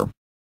gear.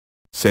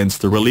 Since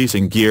the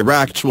releasing gear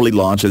actually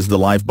launches the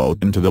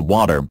lifeboat into the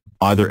water,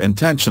 either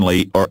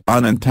intentionally or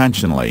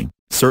unintentionally,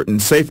 certain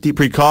safety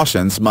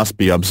precautions must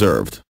be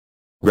observed.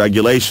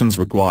 Regulations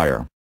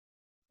require: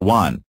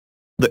 1.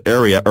 The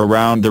area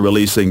around the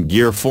releasing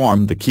gear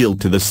from the keel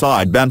to the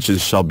side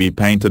benches shall be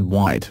painted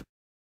white.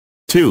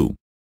 2.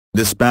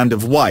 The span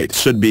of white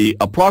should be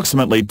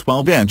approximately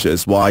 12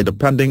 inches wide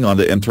depending on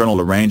the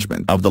internal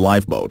arrangement of the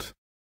lifeboat.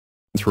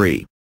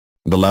 3.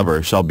 The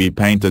lever shall be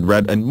painted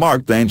red and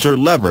marked danger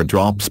lever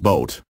drops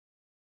boat.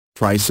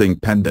 Tricing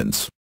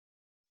pendants.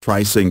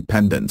 Tricing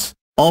pendants,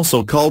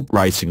 also called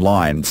tricing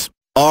lines,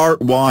 are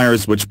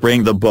wires which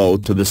bring the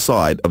boat to the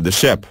side of the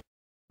ship.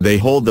 They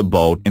hold the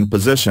boat in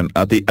position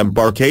at the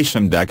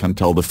embarkation deck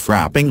until the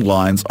frapping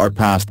lines are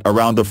passed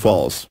around the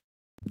falls.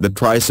 The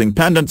tricing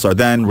pendants are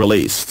then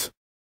released.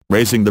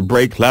 Raising the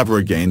brake lever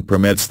again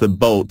permits the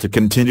boat to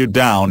continue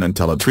down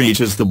until it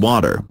reaches the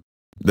water.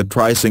 The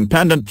tricing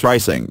pendant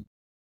tricing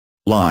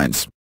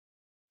lines.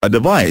 A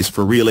device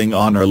for reeling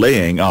on or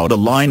laying out a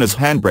line as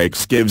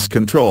handbrakes gives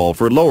control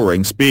for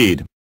lowering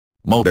speed.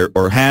 Motor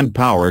or hand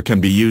power can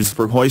be used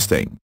for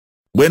hoisting.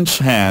 Winch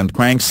hand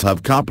cranks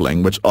have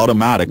coupling which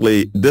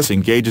automatically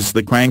disengages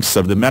the cranks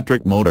of the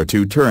metric motor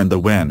to turn the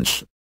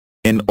winch.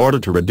 In order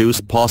to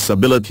reduce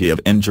possibility of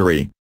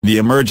injury, the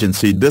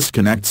emergency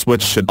disconnect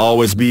switch should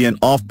always be in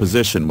off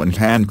position when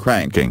hand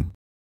cranking.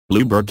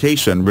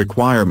 Lubrication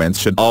requirements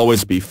should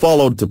always be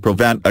followed to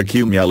prevent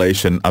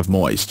accumulation of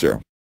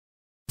moisture.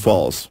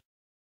 Falls.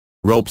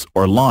 Ropes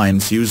or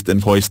lines used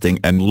in hoisting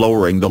and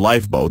lowering the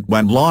lifeboat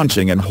when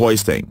launching and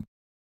hoisting.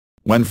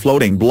 When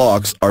floating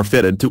blocks are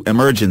fitted to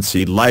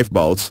emergency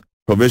lifeboats,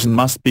 provision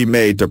must be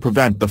made to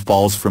prevent the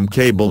falls from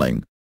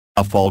cabling.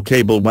 A fall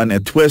cable when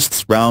it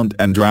twists round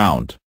and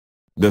round.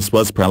 This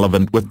was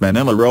prevalent with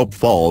manila rope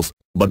falls,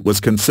 but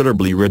was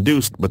considerably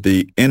reduced with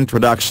the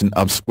introduction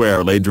of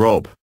square-laid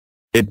rope.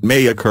 It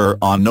may occur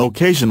on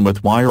occasion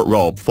with wire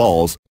rope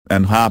falls,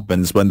 and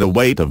happens when the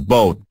weight of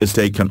boat is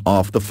taken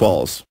off the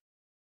falls.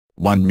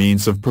 One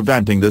means of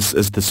preventing this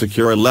is to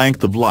secure a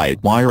length of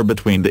light wire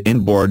between the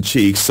inboard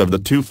cheeks of the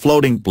two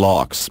floating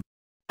blocks.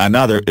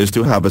 Another is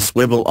to have a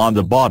swivel on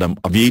the bottom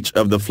of each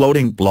of the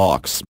floating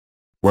blocks.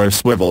 Where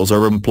swivels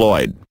are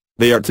employed,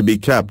 They are to be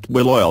kept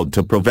well-oiled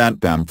to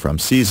prevent them from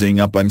seizing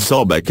up and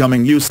so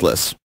becoming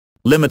useless.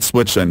 Limit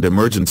switch and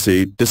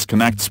emergency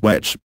disconnect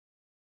switch.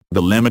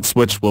 The limit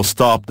switch will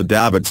stop the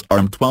davits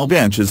arm 12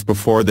 inches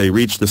before they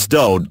reach the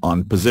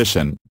stowed-on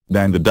position,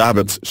 then the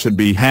davits should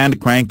be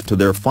hand-cranked to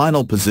their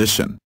final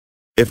position.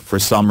 If for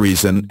some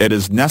reason it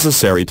is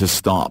necessary to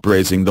stop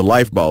raising the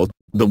lifeboat,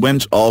 the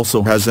winch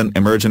also has an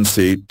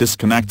emergency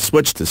disconnect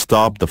switch to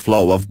stop the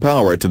flow of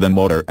power to the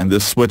motor, and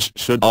this switch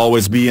should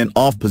always be in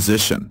off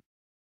position.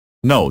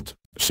 Note: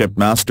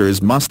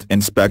 shipmasters must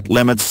inspect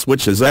limit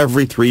switches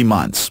every 3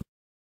 months.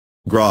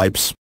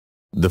 Gripes.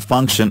 The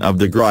function of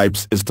the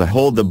gripes is to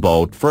hold the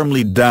boat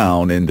firmly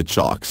down in the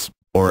chocks,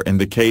 or in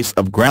the case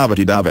of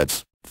gravity davits,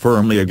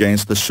 firmly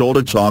against the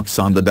shoulder chocks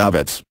on the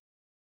davits.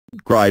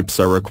 Gripes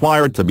are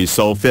required to be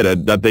so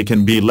fitted that they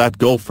can be let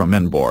go from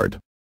inboard.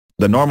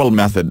 The normal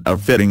method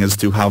of fitting is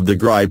to have the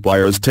gripe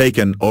wires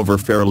taken over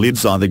fair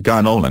leads on the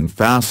gunwale and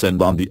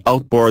fastened on the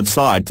outboard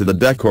side to the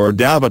deck or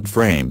davit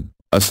frame.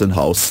 A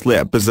sinhouse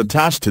slip is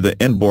attached to the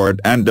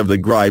inboard end of the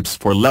gripes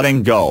for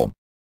letting go.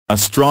 A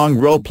strong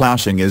rope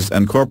lashing is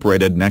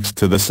incorporated next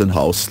to the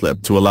sinhouse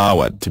slip to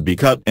allow it to be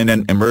cut in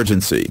an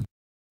emergency.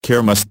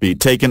 Care must be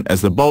taken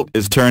as the boat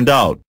is turned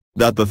out,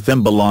 that the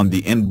thimble on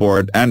the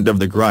inboard end of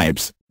the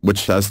gripes,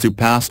 which has to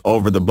pass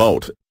over the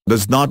boat,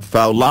 does not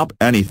foul up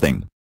anything.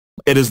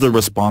 It is the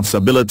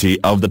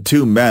responsibility of the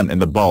 2 men in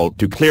the boat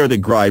to clear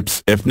the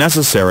gripes if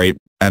necessary,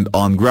 and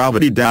on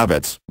gravity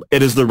davits,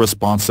 it is the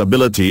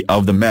responsibility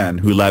of the men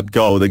who let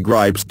go the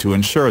gripes to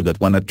ensure that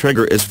when a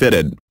trigger is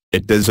fitted,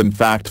 it does in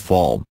fact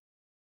fall.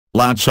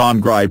 Latch-on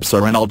gripes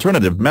are an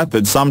alternative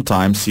method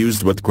sometimes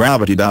used with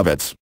gravity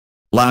davits.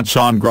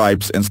 Latch-on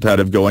gripes instead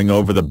of going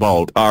over the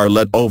boat are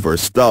let over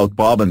stout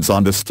bobbins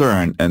on the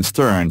stern and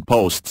stern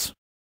posts.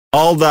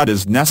 All that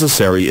is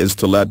necessary is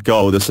to let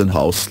go the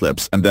sinhouse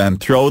slips and then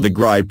throw the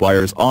gripe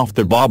wires off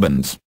the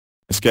bobbins.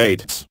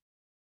 Skates.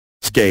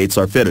 Skates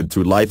are fitted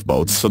to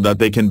lifeboats so that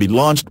they can be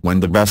launched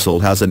when the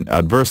vessel has an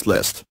adverse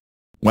list.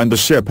 When the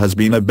ship has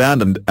been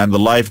abandoned and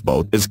the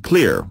lifeboat is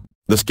clear,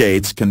 the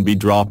skates can be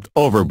dropped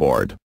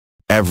overboard.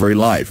 Every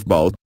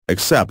lifeboat,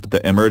 except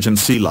the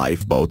emergency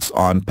lifeboats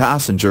on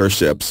passenger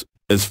ships,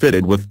 is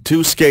fitted with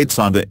 2 skates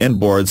on the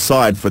inboard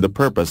side for the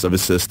purpose of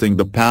assisting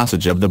the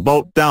passage of the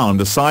boat down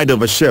the side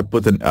of a ship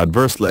with an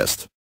adverse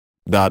list.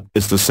 That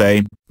is to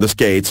say, the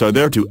skates are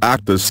there to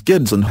act as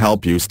skids and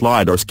help you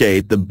slide or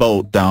skate the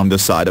boat down the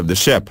side of the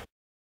ship.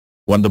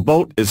 When the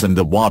boat is in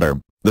the water,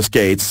 the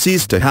skates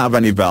cease to have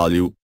any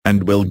value,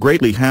 and will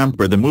greatly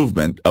hamper the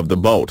movement of the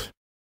boat.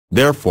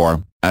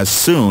 Therefore, as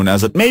soon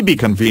as it may be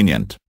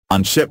convenient,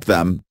 unship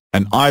them,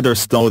 and either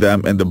stow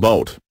them in the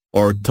boat,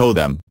 or tow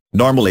them.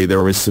 Normally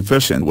there is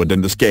sufficient wood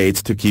in the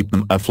skates to keep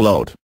them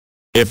afloat.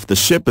 If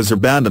the ship is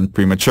abandoned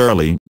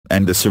prematurely,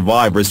 and the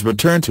survivors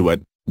return to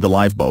it, the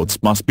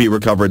lifeboats must be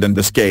recovered and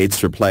the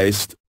skates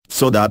replaced,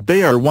 so that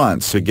they are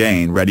once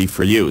again ready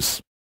for use.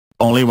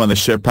 Only when the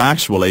ship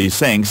actually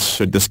sinks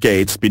should the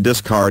skates be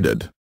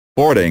discarded.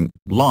 Boarding,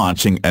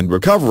 launching and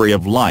recovery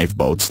of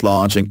lifeboats.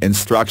 Launching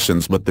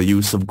instructions with the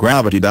use of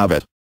gravity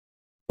davit.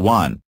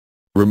 1.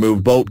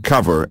 Remove boat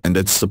cover and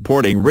its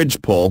supporting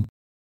ridge pole.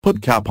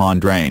 Put cap on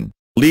drain,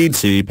 lead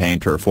sea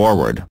painter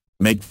forward,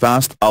 make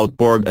fast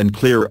outboard and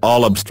clear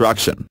all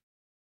obstruction.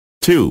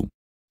 2.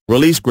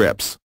 Release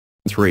grips.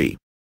 3.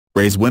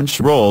 Raise winch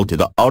roll to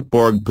the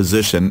outboard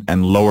position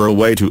and lower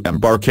away to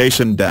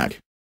embarkation deck.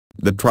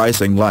 The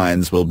tricing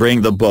lines will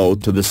bring the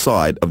boat to the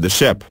side of the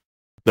ship.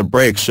 The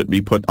brakes should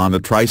be put on the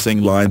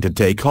tricing line to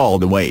take all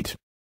the weight.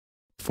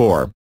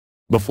 4.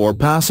 Before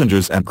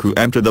passengers and crew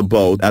enter the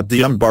boat at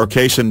the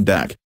embarkation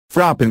deck,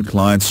 flap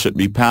inclines should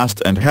be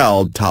passed and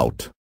held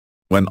taut.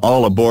 When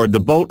all aboard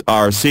the boat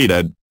are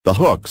seated, the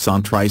hooks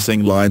on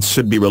tricing lines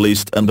should be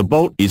released and the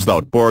boat eased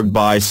outboard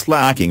by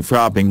slacking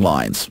flapping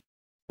lines.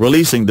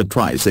 Releasing the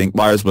tricing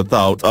wires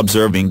without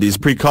observing these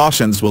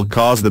precautions will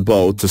cause the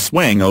boat to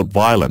swing out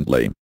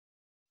violently.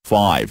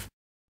 5.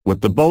 With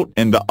the boat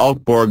in the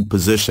outboard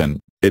position,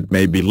 it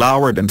may be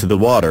lowered into the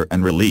water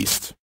and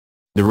released.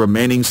 The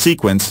remaining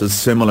sequence is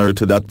similar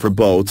to that for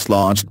boats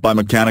launched by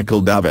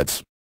mechanical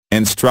davits.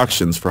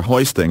 Instructions for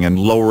hoisting and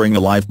lowering a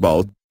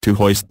lifeboat. To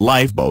hoist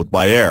lifeboat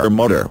by air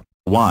motor.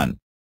 1.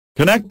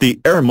 Connect the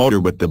air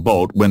motor with the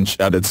boat winch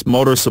at its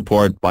motor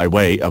support by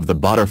way of the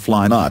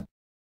butterfly nut.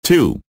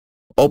 2.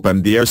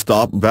 Open the air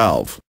stop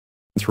valve.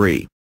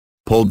 3.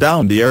 Pull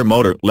down the air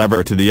motor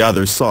lever to the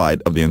other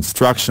side of the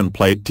instruction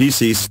plate.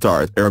 TC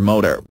start air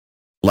motor.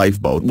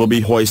 Lifeboat will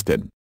be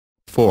hoisted.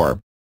 4.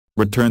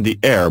 Return the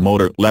air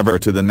motor lever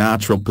to the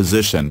natural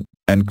position,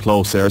 and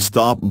close air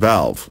stop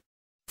valve.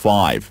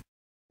 5.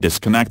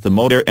 Disconnect the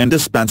motor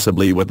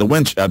indispensably with the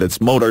winch at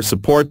its motor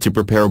support to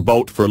prepare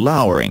boat for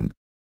lowering.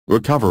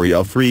 Recovery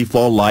of free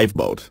fall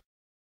lifeboat.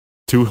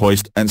 2.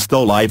 Hoist and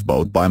stow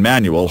lifeboat by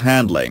manual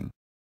handling.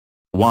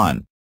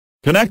 1.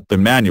 Connect the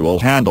manual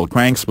handle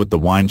cranks with the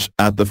winch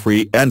at the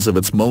free ends of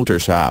its motor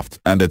shaft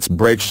and its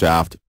brake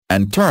shaft,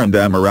 and turn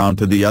them around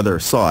to the other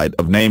side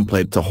of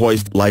nameplate to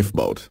hoist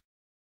lifeboat.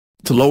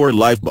 To lower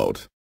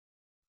lifeboat.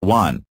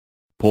 1.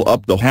 pull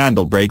up the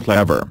handle brake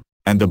lever,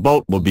 and the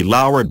boat will be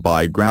lowered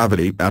by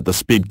gravity at the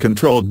speed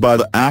controlled by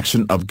the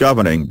action of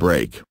governing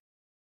brake.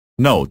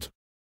 Note: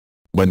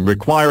 when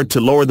required to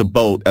lower the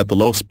boat at the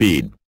low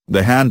speed,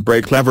 the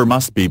handbrake lever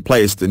must be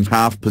placed in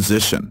half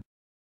position.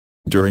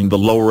 During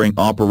the lowering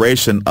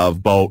operation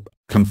of boat,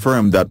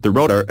 confirm that the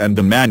rotor and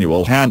the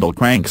manual handle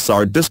cranks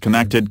are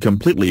disconnected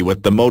completely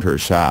with the motor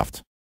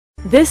shaft.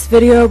 This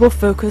video will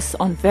focus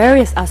on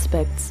various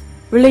aspects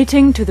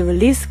relating to the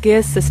release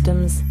gear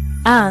systems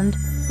and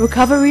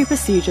recovery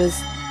procedures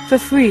for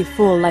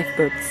free-fall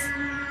lifeboats.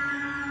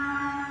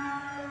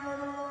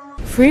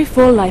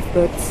 Free-fall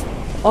lifeboats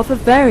offer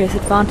various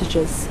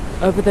advantages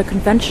over the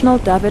conventional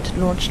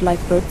davit-launched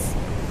lifeboats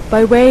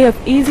by way of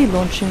easy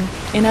launching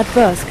in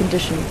adverse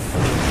conditions.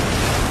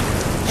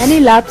 Any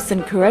lapse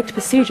in correct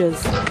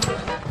procedures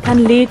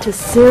can lead to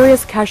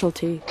serious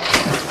casualty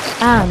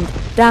and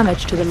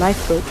damage to the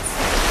lifeboats.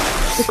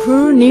 The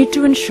crew need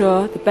to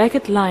ensure the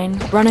becket line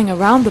running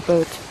around the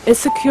boat is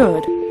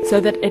secured so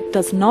that it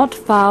does not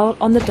foul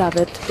on the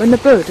davit when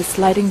the boat is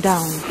sliding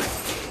down.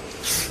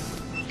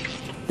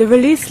 The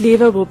release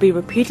lever will be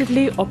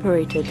repeatedly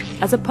operated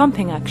as a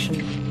pumping action,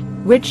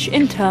 which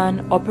in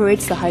turn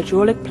operates the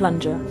hydraulic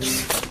plunger.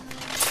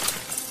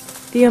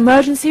 The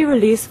emergency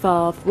release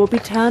valve will be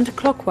turned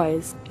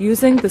clockwise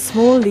using the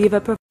small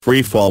lever.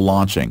 Free-fall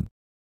launching.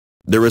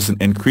 There is an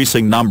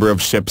increasing number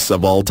of ships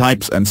of all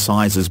types and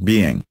sizes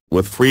being,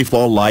 with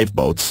free-fall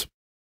lifeboats.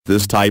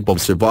 This type of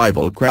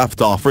survival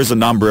craft offers a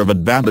number of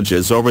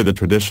advantages over the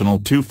traditional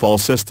two-fall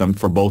system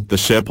for both the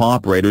ship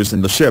operators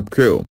and the ship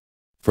crew.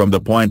 From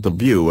the point of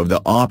view of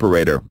the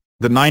operator,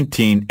 the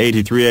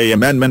 1983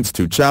 amendments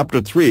to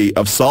Chapter 3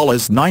 of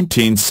SOLAS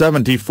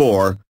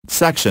 1974,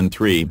 Section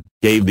 3,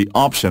 gave the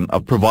option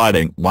of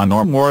providing one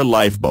or more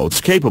lifeboats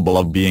capable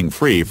of being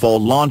free-fall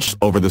launched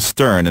over the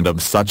stern and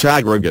of such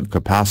aggregate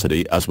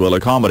capacity as will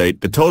accommodate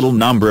the total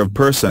number of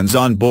persons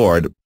on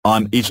board,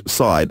 on each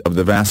side of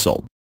the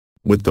vessel.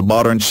 With the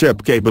modern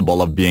ship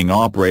capable of being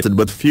operated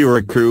with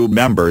fewer crew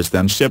members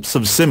than ships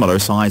of similar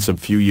size a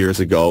few years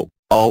ago,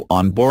 all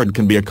on board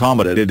can be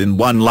accommodated in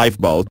one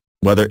lifeboat,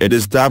 whether it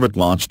is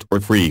davit-launched or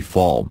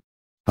free-fall.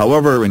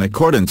 However, in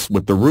accordance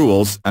with the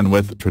rules and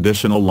with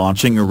traditional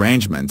launching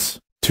arrangements,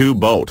 2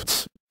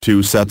 boats,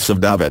 2 sets of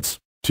davits,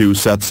 2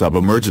 sets of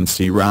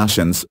emergency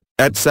rations,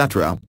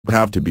 etc.,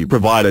 have to be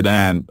provided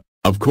and,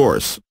 of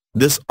course,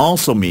 this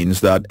also means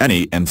that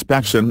any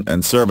inspection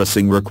and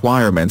servicing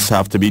requirements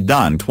have to be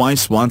done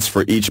twice, once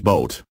for each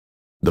boat.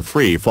 The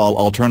free-fall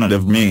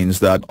alternative means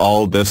that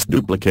all this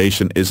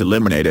duplication is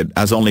eliminated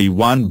as only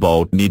one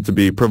boat needs to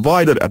be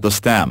provided at the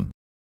stem.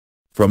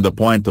 From the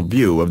point of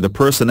view of the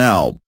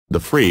personnel,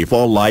 the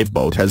free-fall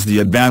lifeboat has the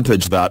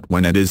advantage that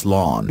when it is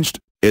launched,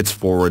 its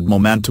forward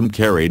momentum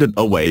carried it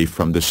away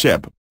from the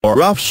ship,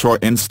 or offshore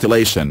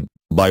installation,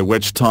 by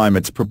which time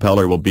its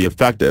propeller will be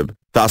effective,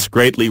 thus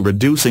greatly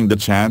reducing the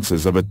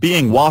chances of it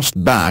being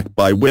washed back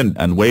by wind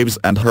and waves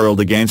and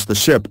hurled against the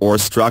ship or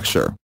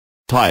structure.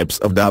 Types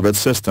of davit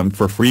system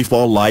for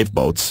free-fall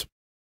lifeboats.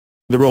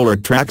 The roller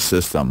track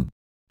system.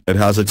 It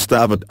has its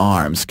davit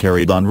arms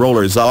carried on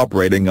rollers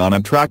operating on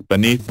a track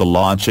beneath the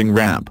launching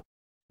ramp.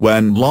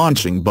 When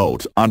launching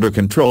boat under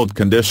controlled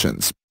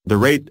conditions, the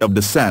rate of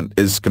descent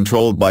is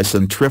controlled by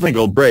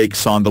centrifugal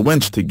brakes on the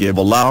winch to give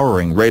a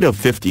lowering rate of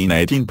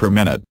 15-18 per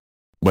minute.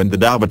 When the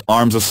davit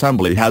arms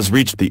assembly has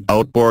reached the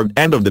outboard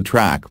end of the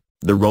track,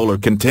 the roller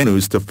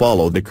continues to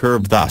follow the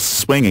curve, thus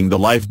swinging the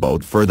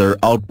lifeboat further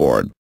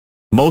outboard.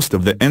 Most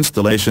of the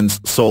installations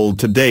sold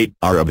to date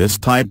are of this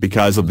type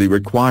because of the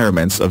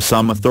requirements of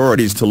some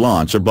authorities to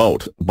launch a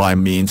boat by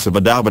means of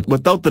a davit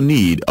without the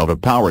need of a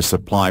power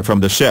supply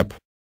from the ship.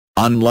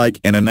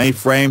 Unlike in an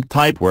A-frame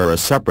type where a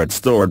separate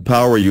stored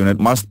power unit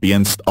must be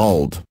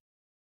installed.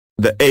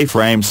 The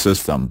A-frame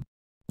system.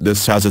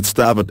 This has its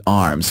davit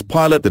arms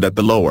piloted at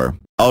the lower,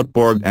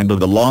 outboard end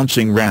of the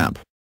launching ramp.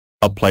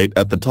 A plate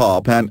at the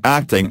top and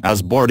acting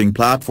as boarding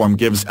platform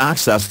gives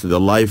access to the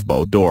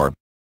lifeboat door.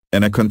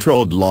 In a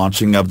controlled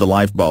launching of the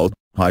lifeboat,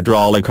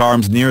 hydraulic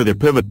arms near the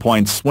pivot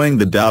point swing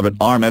the davit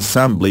arm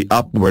assembly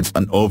upwards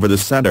and over the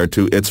center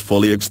to its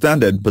fully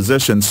extended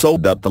position so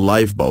that the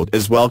lifeboat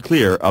is well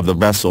clear of the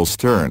vessel's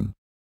stern.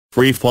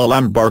 Free-fall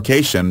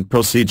embarkation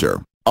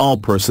procedure. All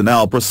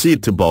personnel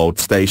proceed to boat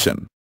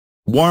station.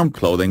 Warm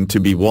clothing to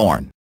be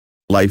worn.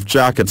 Life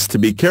jackets to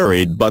be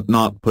carried but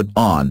not put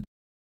on.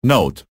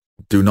 Note: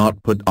 do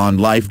not put on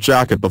life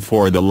jacket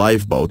before the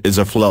lifeboat is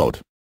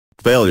afloat.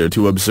 Failure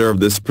to observe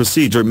this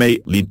procedure may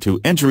lead to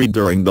injury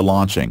during the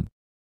launching.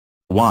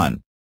 1.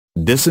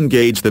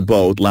 Disengage the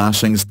boat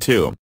lashings.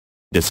 2.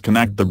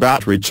 Disconnect the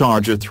battery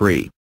charger.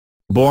 3.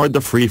 Board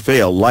the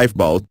free-fall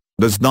lifeboat,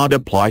 does not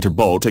apply to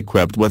boat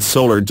equipped with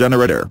solar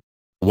generator.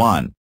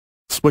 1.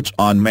 Switch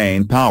on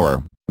main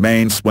power,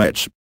 main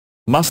switch.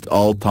 Must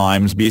all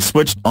times be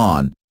switched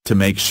on, to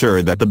make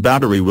sure that the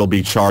battery will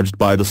be charged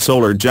by the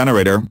solar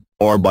generator,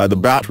 or by the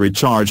battery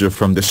charger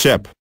from the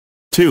ship.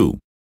 2.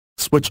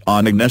 Switch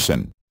on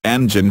ignition,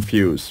 engine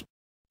fuse.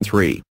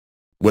 3.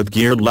 With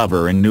gear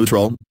lever in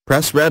neutral,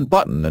 press red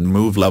button and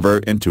move lever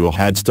into a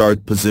head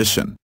start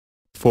position.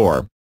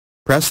 4.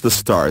 Press the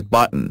start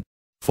button.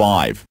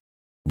 5.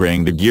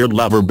 Bring the gear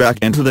lever back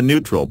into the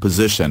neutral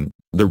position,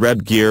 the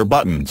red gear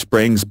button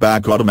springs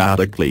back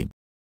automatically.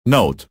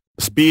 Note,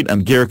 speed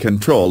and gear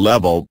control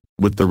level,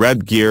 with the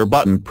red gear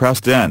button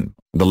pressed in,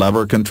 the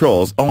lever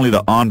controls only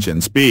the engine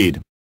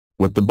speed.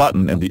 With the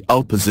button in the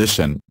out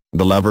position,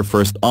 the lever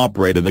first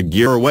operated the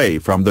gear away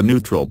from the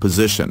neutral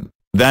position,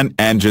 then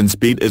engine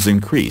speed is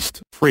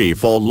increased. Free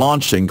fall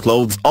launching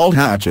closes all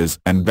hatches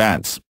and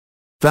vents.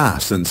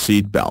 Fasten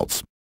seat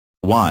belts.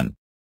 1.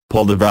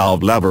 Pull the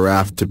valve lever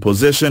aft to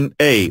position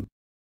A.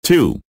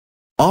 2.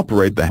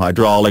 Operate the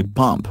hydraulic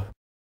pump.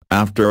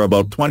 After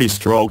about 20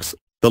 strokes,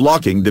 the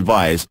locking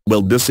device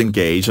will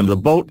disengage and the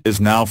boat is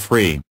now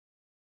free.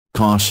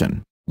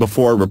 Caution: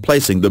 before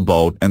replacing the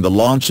boat and the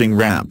launching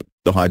ramp,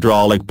 the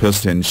hydraulic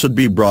piston should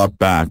be brought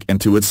back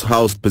into its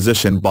housed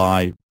position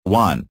by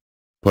 1.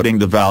 Putting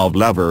the valve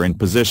lever in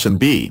position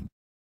B.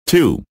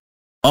 2.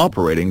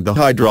 Operating the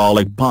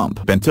hydraulic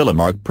pump until a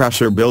marked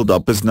pressure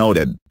buildup is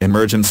noted.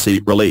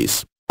 Emergency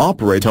release: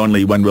 operate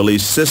only when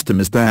release system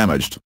is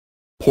damaged.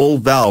 Pull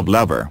valve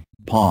lever.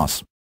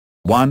 Pause.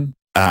 1.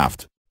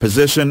 Aft,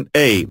 position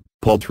A,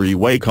 pull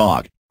 3-way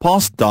cock.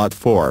 Pause.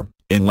 4.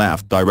 In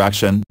left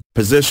direction,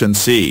 position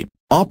C,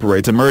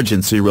 operate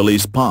emergency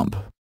release pump.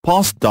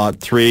 Pause.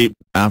 3.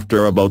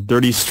 After about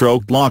 30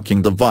 stroke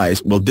locking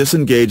device will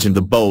disengage and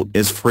the boat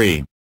is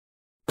free.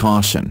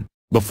 Caution: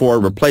 before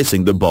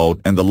replacing the boat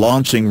and the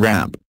launching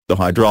ramp, the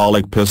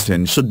hydraulic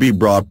piston should be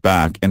brought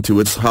back into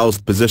its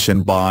housed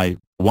position by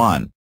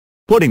 1.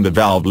 Putting the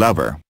valve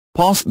lever.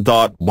 Pause.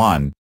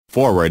 1.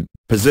 Forward,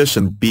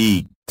 position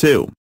B.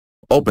 2.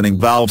 Opening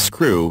valve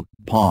screw.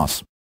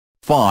 Pause.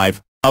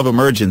 5. Of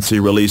emergency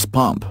release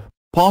pump.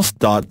 Pause.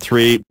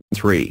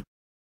 3.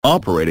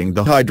 Operating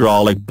the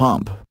hydraulic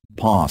pump.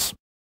 Pause.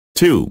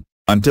 2.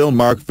 Until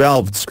marked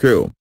valve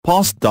screw.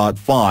 Pause.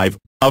 5.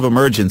 Of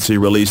emergency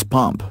release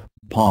pump.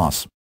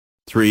 Pause.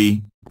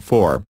 3.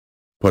 4.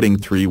 Putting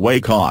 3-way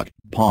cock.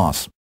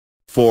 Pause.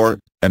 4.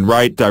 And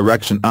right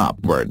direction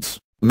upwards.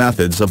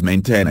 Methods of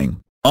maintaining,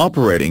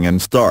 operating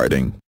and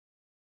starting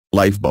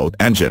lifeboat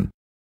engine.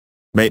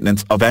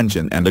 Maintenance of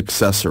engine and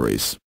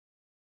accessories.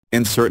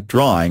 Insert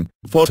drawing,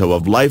 photo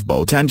of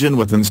lifeboat engine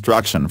with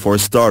instruction for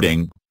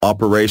starting,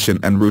 operation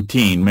and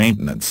routine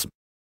maintenance.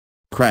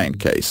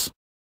 Crankcase.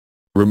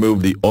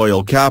 Remove the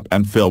oil cap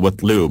and fill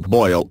with lube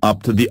oil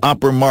up to the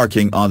upper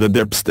marking on the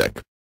dipstick.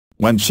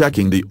 When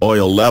checking the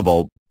oil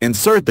level,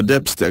 insert the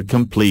dipstick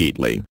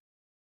completely.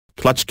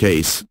 Clutch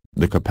case,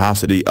 the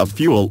capacity of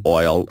fuel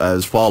oil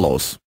as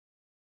follows.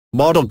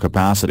 Bottle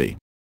capacity: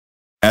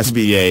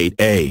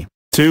 SV8A,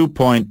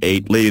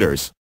 2.8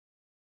 liters.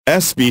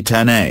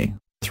 SV10A,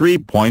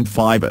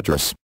 3.5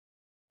 liters.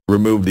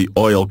 Remove the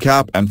oil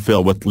cap and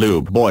fill with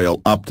lube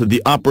oil up to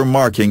the upper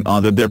marking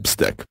on the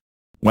dipstick.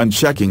 When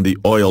checking the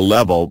oil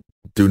level,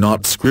 do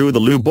not screw the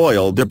lube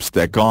oil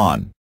dipstick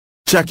on.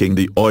 Checking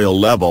the oil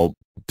level,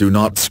 do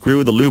not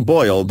screw the lube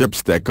oil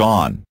dipstick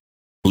on.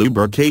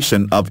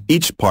 Lubrication of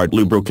each part: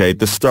 lubricate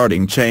the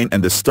starting chain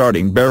and the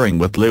starting bearing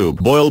with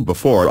lube oil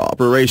before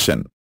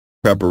operation.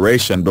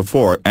 Preparation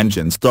before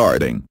engine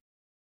starting.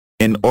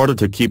 In order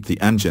to keep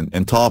the engine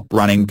in top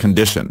running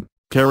condition,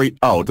 carry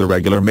out a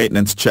regular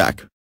maintenance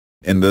check.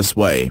 In this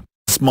way,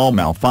 small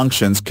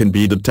malfunctions can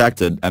be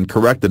detected and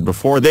corrected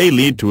before they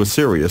lead to a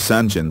serious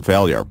engine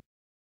failure.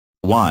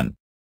 1.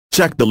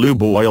 Check the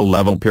lube oil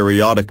level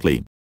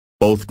periodically,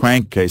 both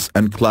crankcase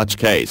and clutch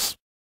case.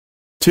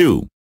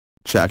 2.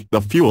 Check the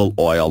fuel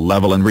oil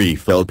level and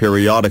refill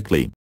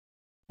periodically.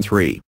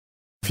 3.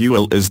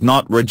 Fuel is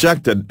not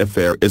rejected if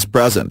air is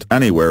present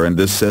anywhere in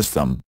this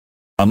system.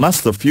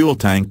 Unless the fuel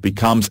tank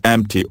becomes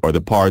empty or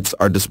the parts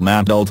are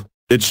dismantled,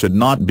 it should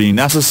not be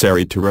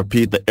necessary to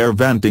repeat the air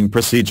venting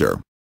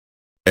procedure.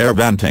 Air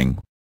venting.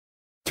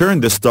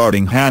 Turn the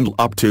starting handle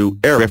up to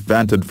air if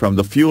vented from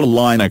the fuel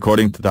line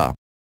according to the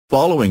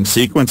following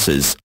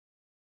sequences.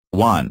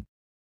 1.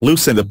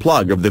 Loosen the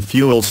plug of the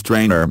fuel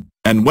strainer,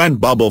 and when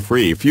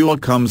bubble-free fuel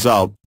comes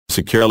out,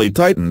 securely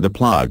tighten the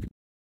plug.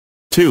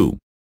 2.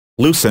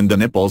 Loosen the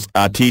nipples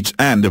at each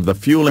end of the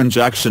fuel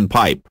injection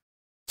pipe.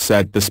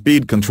 Set the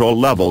speed control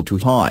level to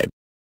high.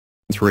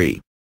 3.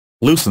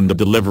 Loosen the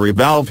delivery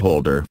valve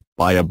holder,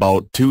 by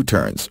about 2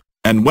 turns,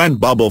 and when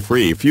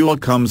bubble-free fuel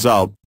comes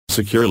out,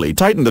 securely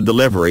tighten the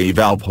delivery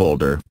valve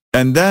holder,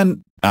 and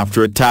then,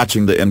 after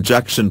attaching the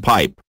injection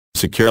pipe,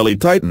 securely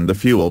tighten the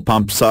fuel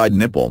pump side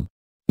nipple.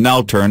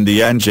 Now turn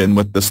the engine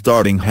with the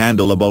starting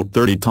handle about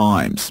 30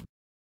 times.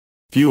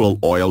 Fuel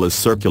oil is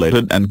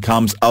circulated and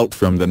comes out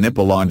from the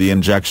nipple on the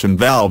injection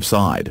valve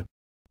side.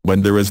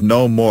 When there is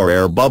no more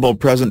air bubble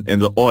present in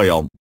the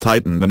oil,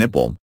 tighten the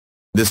nipple.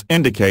 This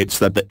indicates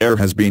that the air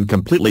has been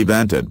completely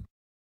vented.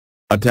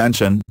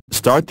 Attention,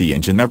 start the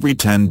engine every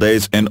 10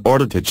 days in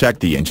order to check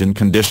the engine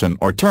condition,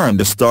 or turn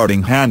the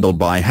starting handle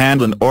by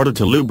hand in order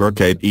to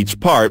lubricate each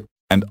part,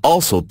 and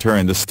also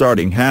turn the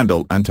starting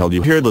handle until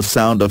you hear the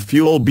sound of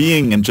fuel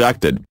being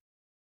injected.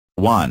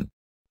 1.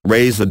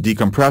 Raise the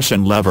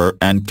decompression lever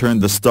and turn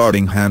the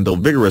starting handle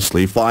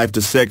vigorously 5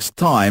 to 6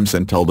 times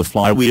until the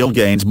flywheel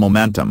gains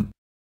momentum.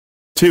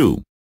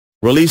 2.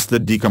 Release the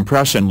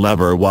decompression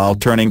lever while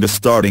turning the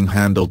starting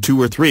handle 2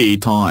 or 3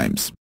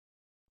 times.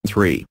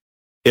 3.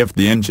 If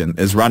the engine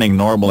is running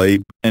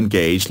normally,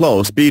 engage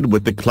low speed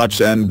with the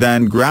clutch and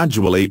then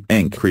gradually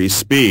increase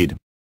speed.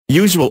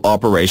 Usual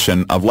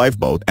operation of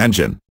lifeboat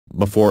engine.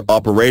 Before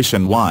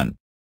operation 1.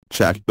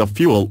 Check the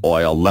fuel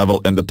oil level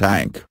in the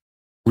tank.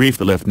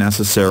 Refill if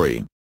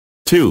necessary.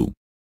 2.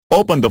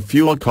 Open the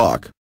fuel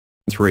cock.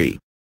 3.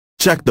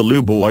 Check the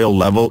lube oil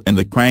level in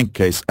the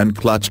crankcase and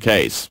clutch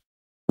case.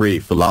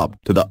 Refill up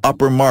to the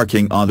upper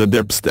marking on the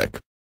dipstick.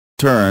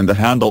 Turn the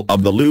handle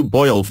of the lube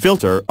oil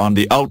filter on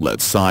the outlet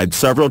side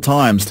several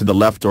times to the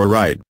left or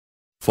right.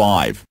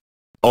 5.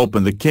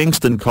 Open the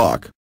Kingston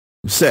cock.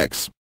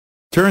 6.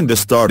 Turn the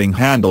starting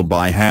handle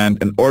by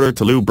hand in order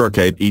to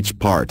lubricate each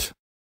part.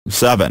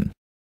 7.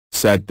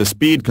 Set the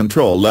speed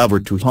control lever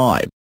to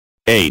high.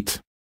 8.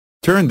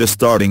 Turn the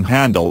starting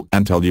handle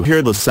until you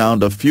hear the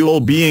sound of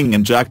fuel being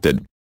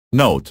injected.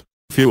 Note: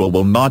 fuel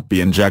will not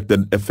be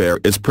injected if air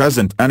is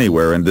present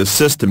anywhere in this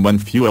system when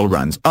fuel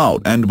runs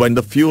out and when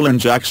the fuel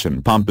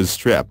injection pump is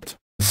stripped.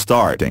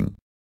 Starting.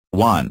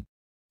 1.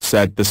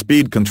 Set the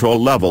speed control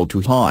level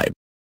to high.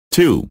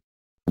 2.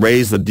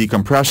 Raise the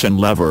decompression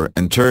lever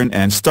and turn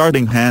and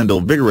starting handle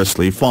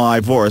vigorously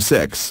 5 or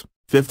 6,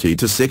 50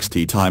 to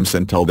 60 times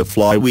until the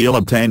flywheel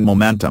obtain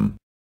momentum.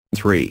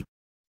 3.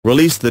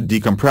 Release the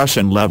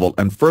decompression level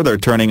and further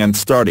turning and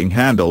starting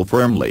handle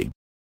firmly.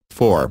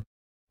 4.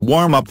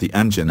 Warm up the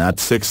engine at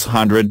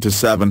 600 to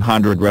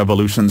 700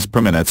 revolutions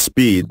per minute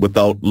speed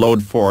without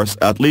load force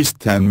at least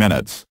 10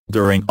 minutes.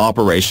 During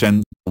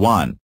operation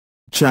 1.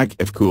 Check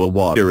if cool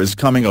water is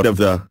coming out of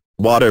the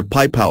water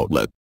pipe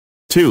outlet.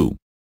 2.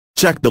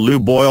 Check the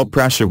lube oil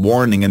pressure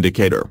warning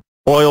indicator,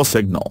 oil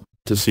signal,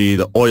 to see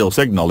the oil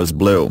signal is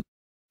blue.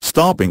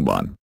 Stopping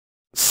 1.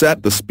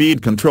 Set the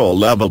speed control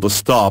level to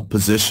stop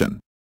position.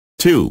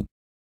 2.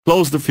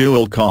 Close the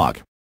fuel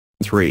cock.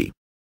 3.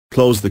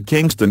 Close the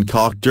Kingston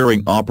cock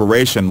during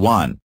operation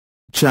 1.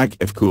 Check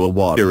if cool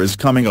water is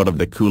coming out of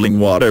the cooling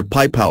water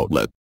pipe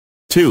outlet.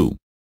 2.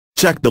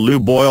 Check the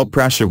lube oil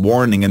pressure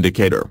warning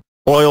indicator,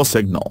 oil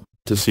signal,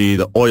 to see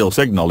the oil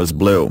signal is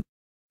blue.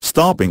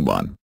 Stopping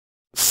 1.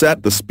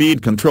 Set the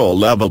speed control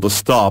level to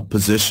stop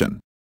position.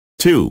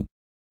 2.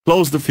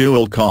 Close the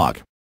fuel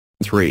cock.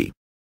 3.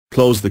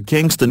 Close the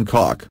Kingston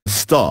cock.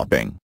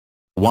 Stopping.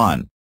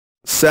 1.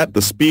 Set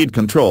the speed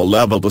control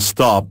level to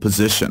stop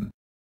position.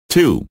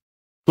 2.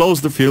 Close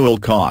the fuel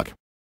cock.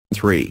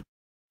 3.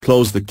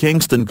 Close the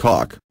Kingston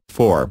cock.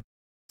 4.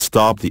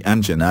 Stop the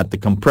engine at the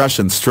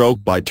compression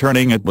stroke by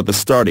turning it with the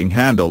starting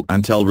handle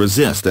until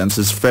resistance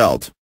is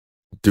felt.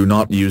 Do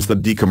not use the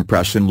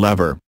decompression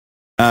lever.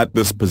 At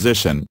this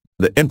position,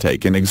 the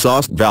intake and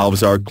exhaust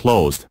valves are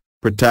closed,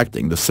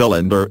 protecting the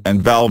cylinder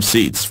and valve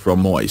seats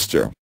from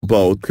moisture.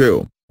 Boat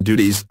crew,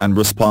 duties and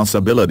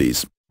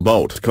responsibilities.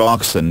 Boat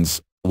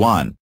coxswains.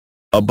 1.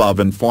 Above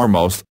and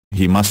foremost,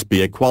 he must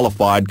be a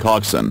qualified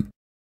coxswain.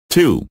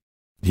 2.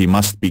 He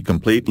must be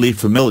completely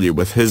familiar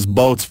with his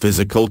boat's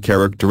physical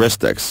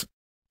characteristics.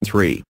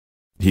 3.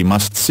 He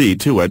must see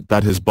to it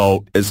that his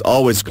boat is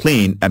always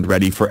clean and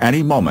ready for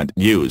any moment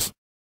use.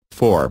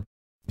 4.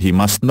 He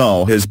must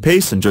know his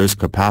passenger's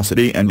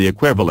capacity and the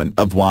equivalent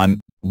of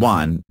one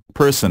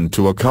person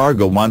to a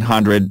cargo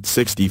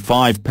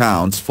 165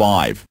 pounds.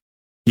 5.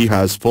 He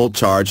has full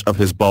charge of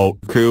his boat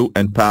crew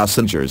and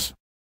passengers.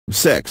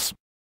 6.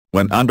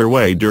 When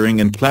underway during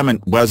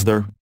inclement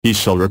weather, he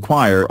shall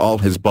require all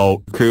his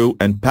boat crew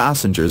and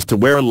passengers to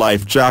wear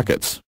life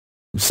jackets.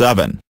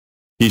 7.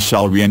 He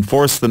shall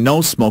reinforce the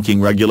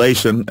no-smoking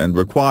regulation and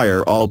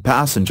require all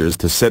passengers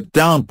to sit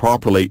down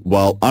properly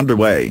while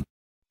underway.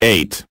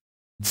 8.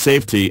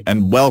 Safety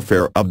and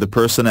welfare of the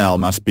personnel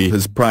must be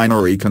his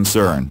primary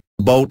concern.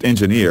 Boat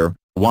engineer.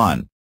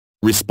 1.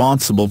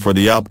 Responsible for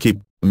the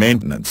upkeep,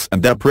 maintenance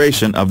and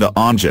operation of the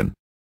engine.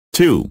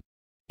 2.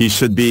 He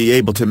should be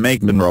able to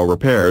make minor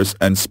repairs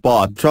and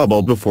spot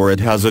trouble before it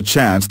has a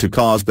chance to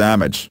cause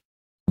damage.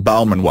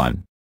 Bowman.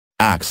 1.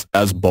 Acts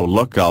as bow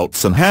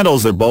lookouts and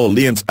handles the bow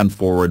leans and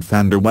forward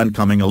fender when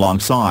coming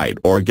alongside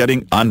or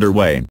getting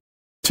underway.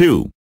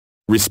 2.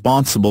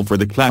 Responsible for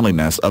the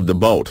cleanliness of the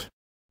boat.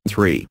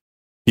 3.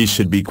 He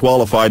should be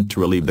qualified to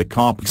relieve the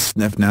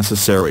coxswain if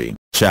necessary.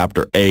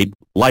 Chapter 8,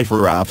 Life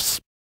Rafts.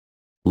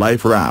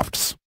 Life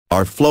rafts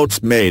are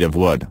floats made of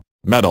wood,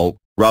 metal,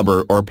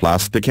 rubber or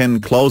plastic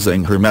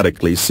enclosing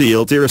hermetically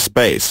sealed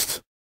air-spaced.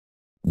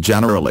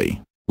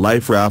 Generally,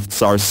 life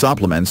rafts are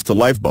supplements to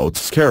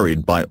lifeboats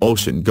carried by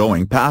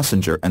ocean-going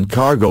passenger and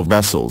cargo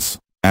vessels,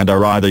 and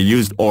are either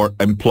used or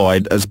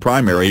employed as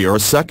primary or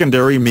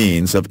secondary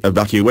means of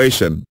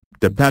evacuation,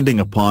 depending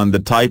upon the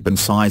type and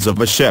size of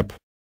a ship.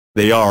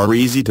 They are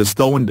easy to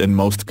stow and in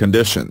most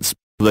conditions,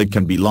 they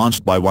can be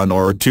launched by 1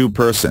 or 2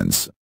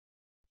 persons.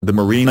 The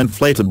marine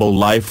inflatable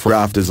life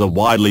raft is a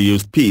widely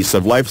used piece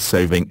of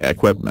life-saving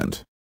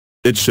equipment.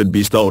 It should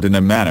be stowed in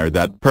a manner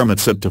that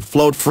permits it to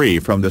float free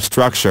from the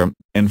structure,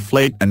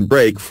 inflate and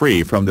break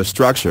free from the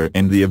structure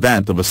in the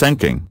event of a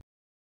sinking.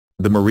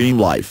 The marine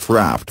life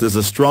raft is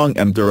a strong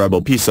and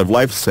durable piece of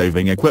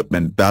life-saving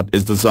equipment that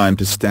is designed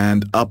to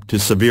stand up to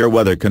severe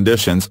weather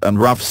conditions and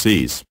rough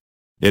seas.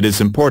 It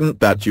is important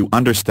that you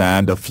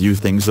understand a few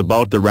things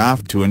about the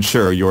raft to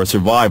ensure your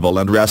survival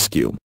and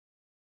rescue.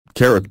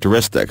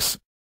 Characteristics.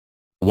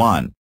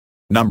 1.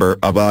 Number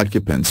of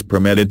occupants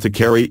permitted to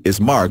carry is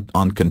marked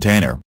on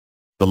container.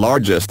 The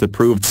largest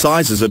approved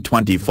size is a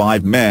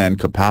 25-man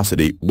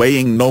capacity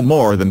weighing no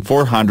more than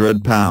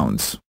 400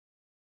 pounds.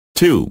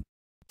 2.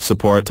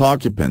 Support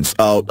occupants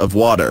out of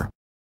water.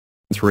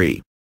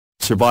 3.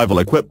 Survival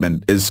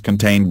equipment is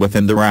contained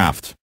within the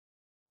raft.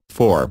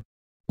 4.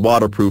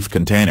 Waterproof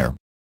container.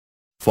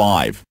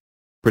 5.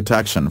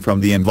 Protection from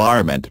the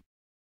environment.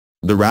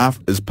 The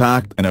raft is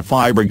packed in a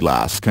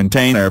fiberglass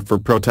container for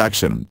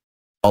protection.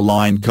 A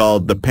line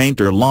called the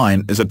painter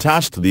line is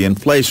attached to the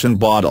inflation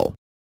bottle.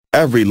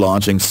 Every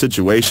launching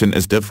situation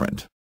is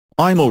different.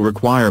 IMO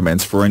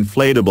requirements for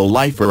inflatable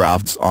life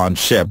rafts on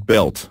ship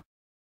built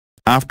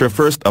after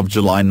 1st of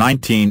July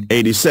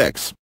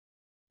 1986.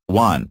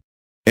 1.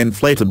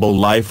 Inflatable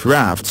life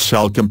rafts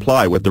shall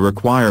comply with the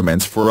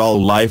requirements for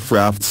all life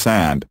rafts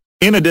and,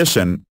 in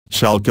addition,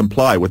 shall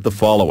comply with the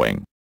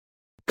following.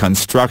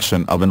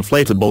 Construction of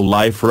inflatable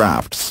life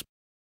rafts.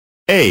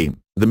 A.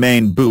 The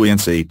main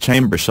buoyancy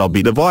chamber shall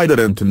be divided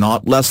into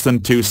not less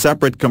than 2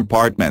 separate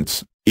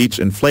compartments, each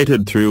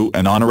inflated through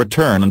and on a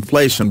return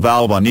inflation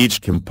valve on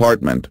each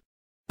compartment.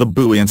 The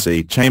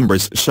buoyancy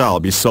chambers shall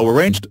be so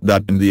arranged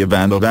that in the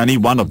event of any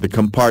one of the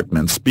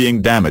compartments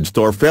being damaged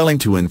or failing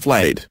to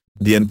inflate,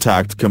 the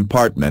intact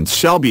compartments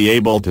shall be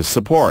able to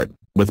support,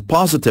 with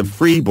positive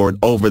freeboard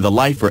over the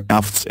life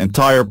raft's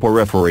entire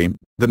periphery,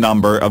 the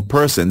number of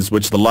persons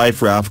which the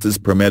life raft is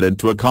permitted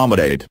to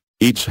accommodate,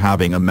 each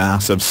having a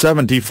mass of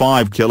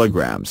 75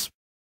 kilograms,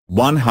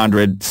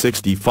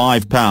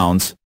 165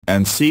 pounds,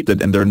 and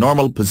seated in their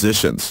normal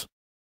positions.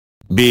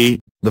 B.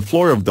 The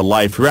floor of the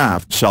life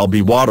raft shall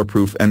be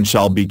waterproof and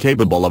shall be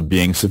capable of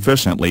being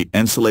sufficiently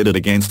insulated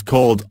against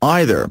cold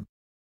either.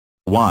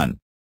 1.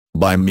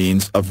 By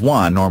means of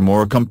one or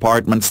more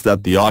compartments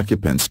that the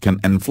occupants can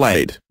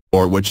inflate,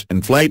 or which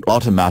inflate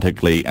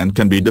automatically and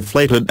can be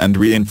deflated and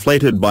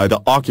re-inflated by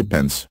the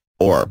occupants,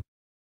 or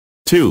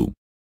 2.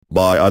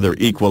 By other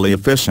equally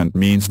efficient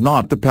means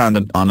not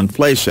dependent on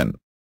inflation.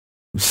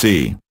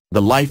 C.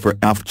 The life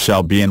raft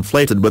shall be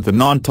inflated with a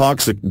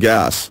non-toxic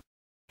gas.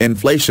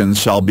 Inflation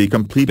shall be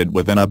completed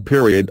within a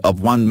period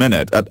of 1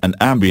 minute at an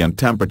ambient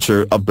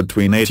temperature of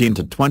between 18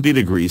 to 20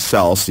 degrees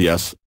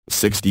Celsius,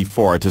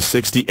 64 to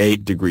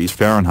 68 degrees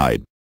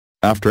Fahrenheit.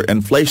 After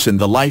inflation,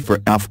 the life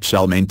raft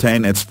shall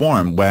maintain its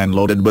form when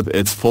loaded with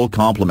its full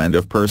complement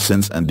of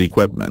persons and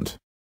equipment.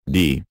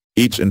 D.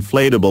 Each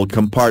inflatable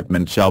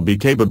compartment shall be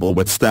capable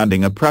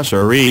withstanding a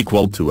pressure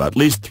equal to at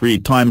least 3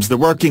 times the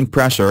working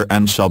pressure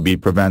and shall be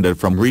prevented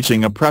from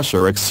reaching a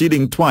pressure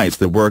exceeding twice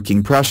the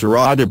working pressure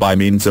either by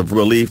means of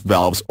relief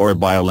valves or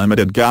by a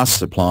limited gas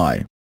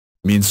supply.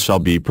 Means shall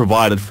be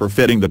provided for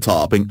fitting the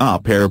topping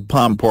up air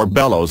pump or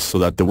bellows so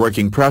that the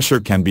working pressure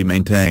can be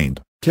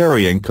maintained.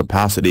 Carrying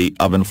capacity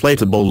of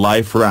inflatable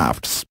life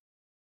rafts.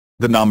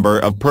 The number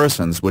of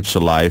persons which a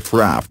life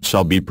raft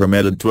shall be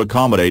permitted to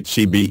accommodate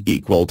shall be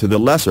equal to the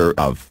lesser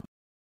of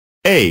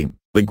A.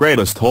 The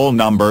greatest whole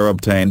number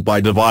obtained by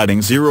dividing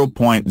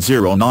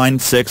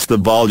 0.096 the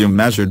volume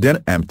measured in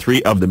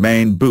M3 of the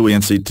main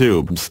buoyancy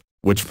tubes,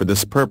 which for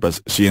this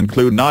purpose shall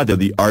include neither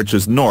the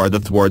arches nor the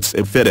thwarts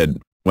if fitted,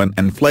 when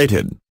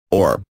inflated,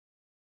 or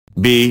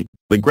B.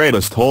 The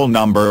greatest whole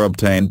number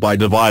obtained by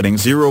dividing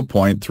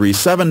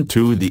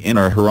 0.372 the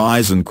inner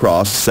horizon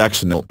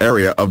cross-sectional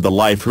area of the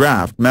life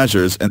raft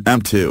measures in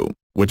M2,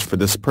 which for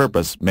this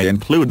purpose may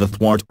include the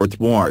thwart or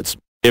thwarts,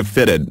 if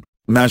fitted,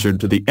 measured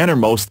to the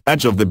innermost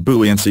edge of the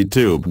buoyancy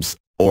tubes,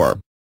 or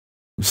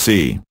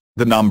C.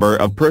 The number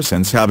of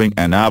persons having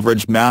an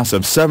average mass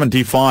of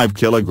 75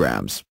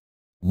 kilograms,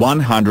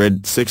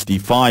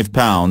 165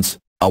 pounds,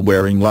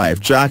 wearing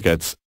life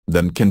jackets,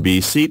 then can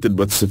be seated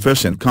with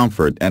sufficient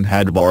comfort and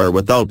headbar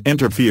without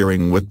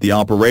interfering with the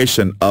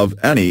operation of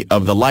any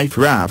of the life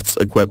raft's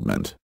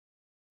equipment.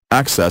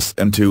 Access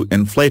into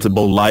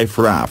inflatable life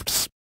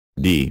rafts.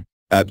 D.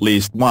 At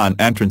least one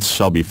entrance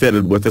shall be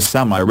fitted with a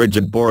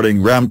semi-rigid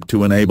boarding ramp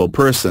to enable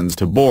persons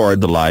to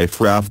board the life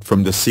raft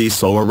from the sea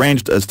so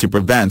arranged as to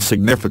prevent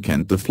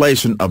significant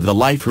deflation of the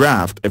life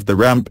raft if the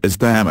ramp is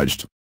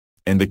damaged.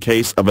 In the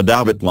case of a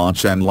davit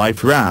launch and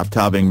life raft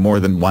having more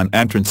than one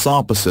entrance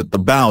opposite the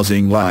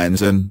bowsing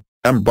lines and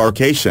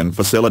embarkation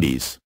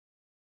facilities.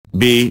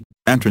 B.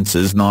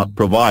 Entrances not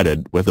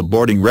provided with a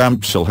boarding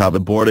ramp shall have a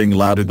boarding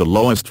ladder the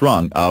lowest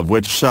rung of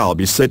which shall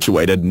be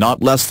situated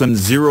not less than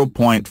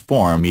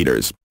 0.4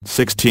 meters,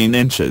 16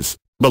 inches,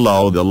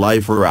 below the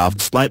life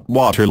raft's light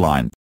water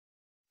line.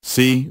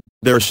 C.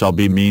 There shall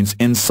be means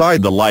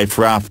inside the life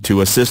raft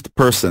to assist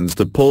persons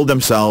to pull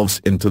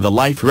themselves into the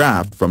life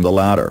raft from the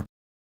ladder.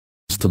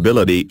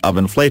 Stability of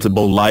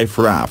inflatable life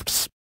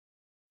rafts.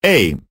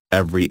 A.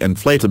 Every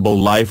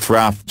inflatable life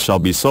raft shall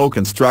be so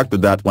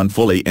constructed that when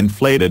fully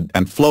inflated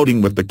and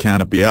floating with the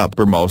canopy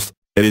uppermost,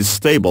 it is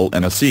stable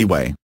in a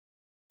seaway.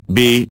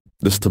 B.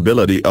 The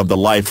stability of the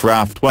life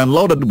raft when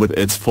loaded with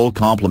its full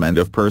complement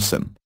of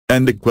person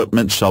and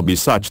equipment shall be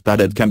such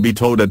that it can be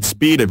towed at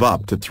speed of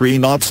up to 3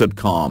 knots at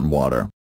calm water.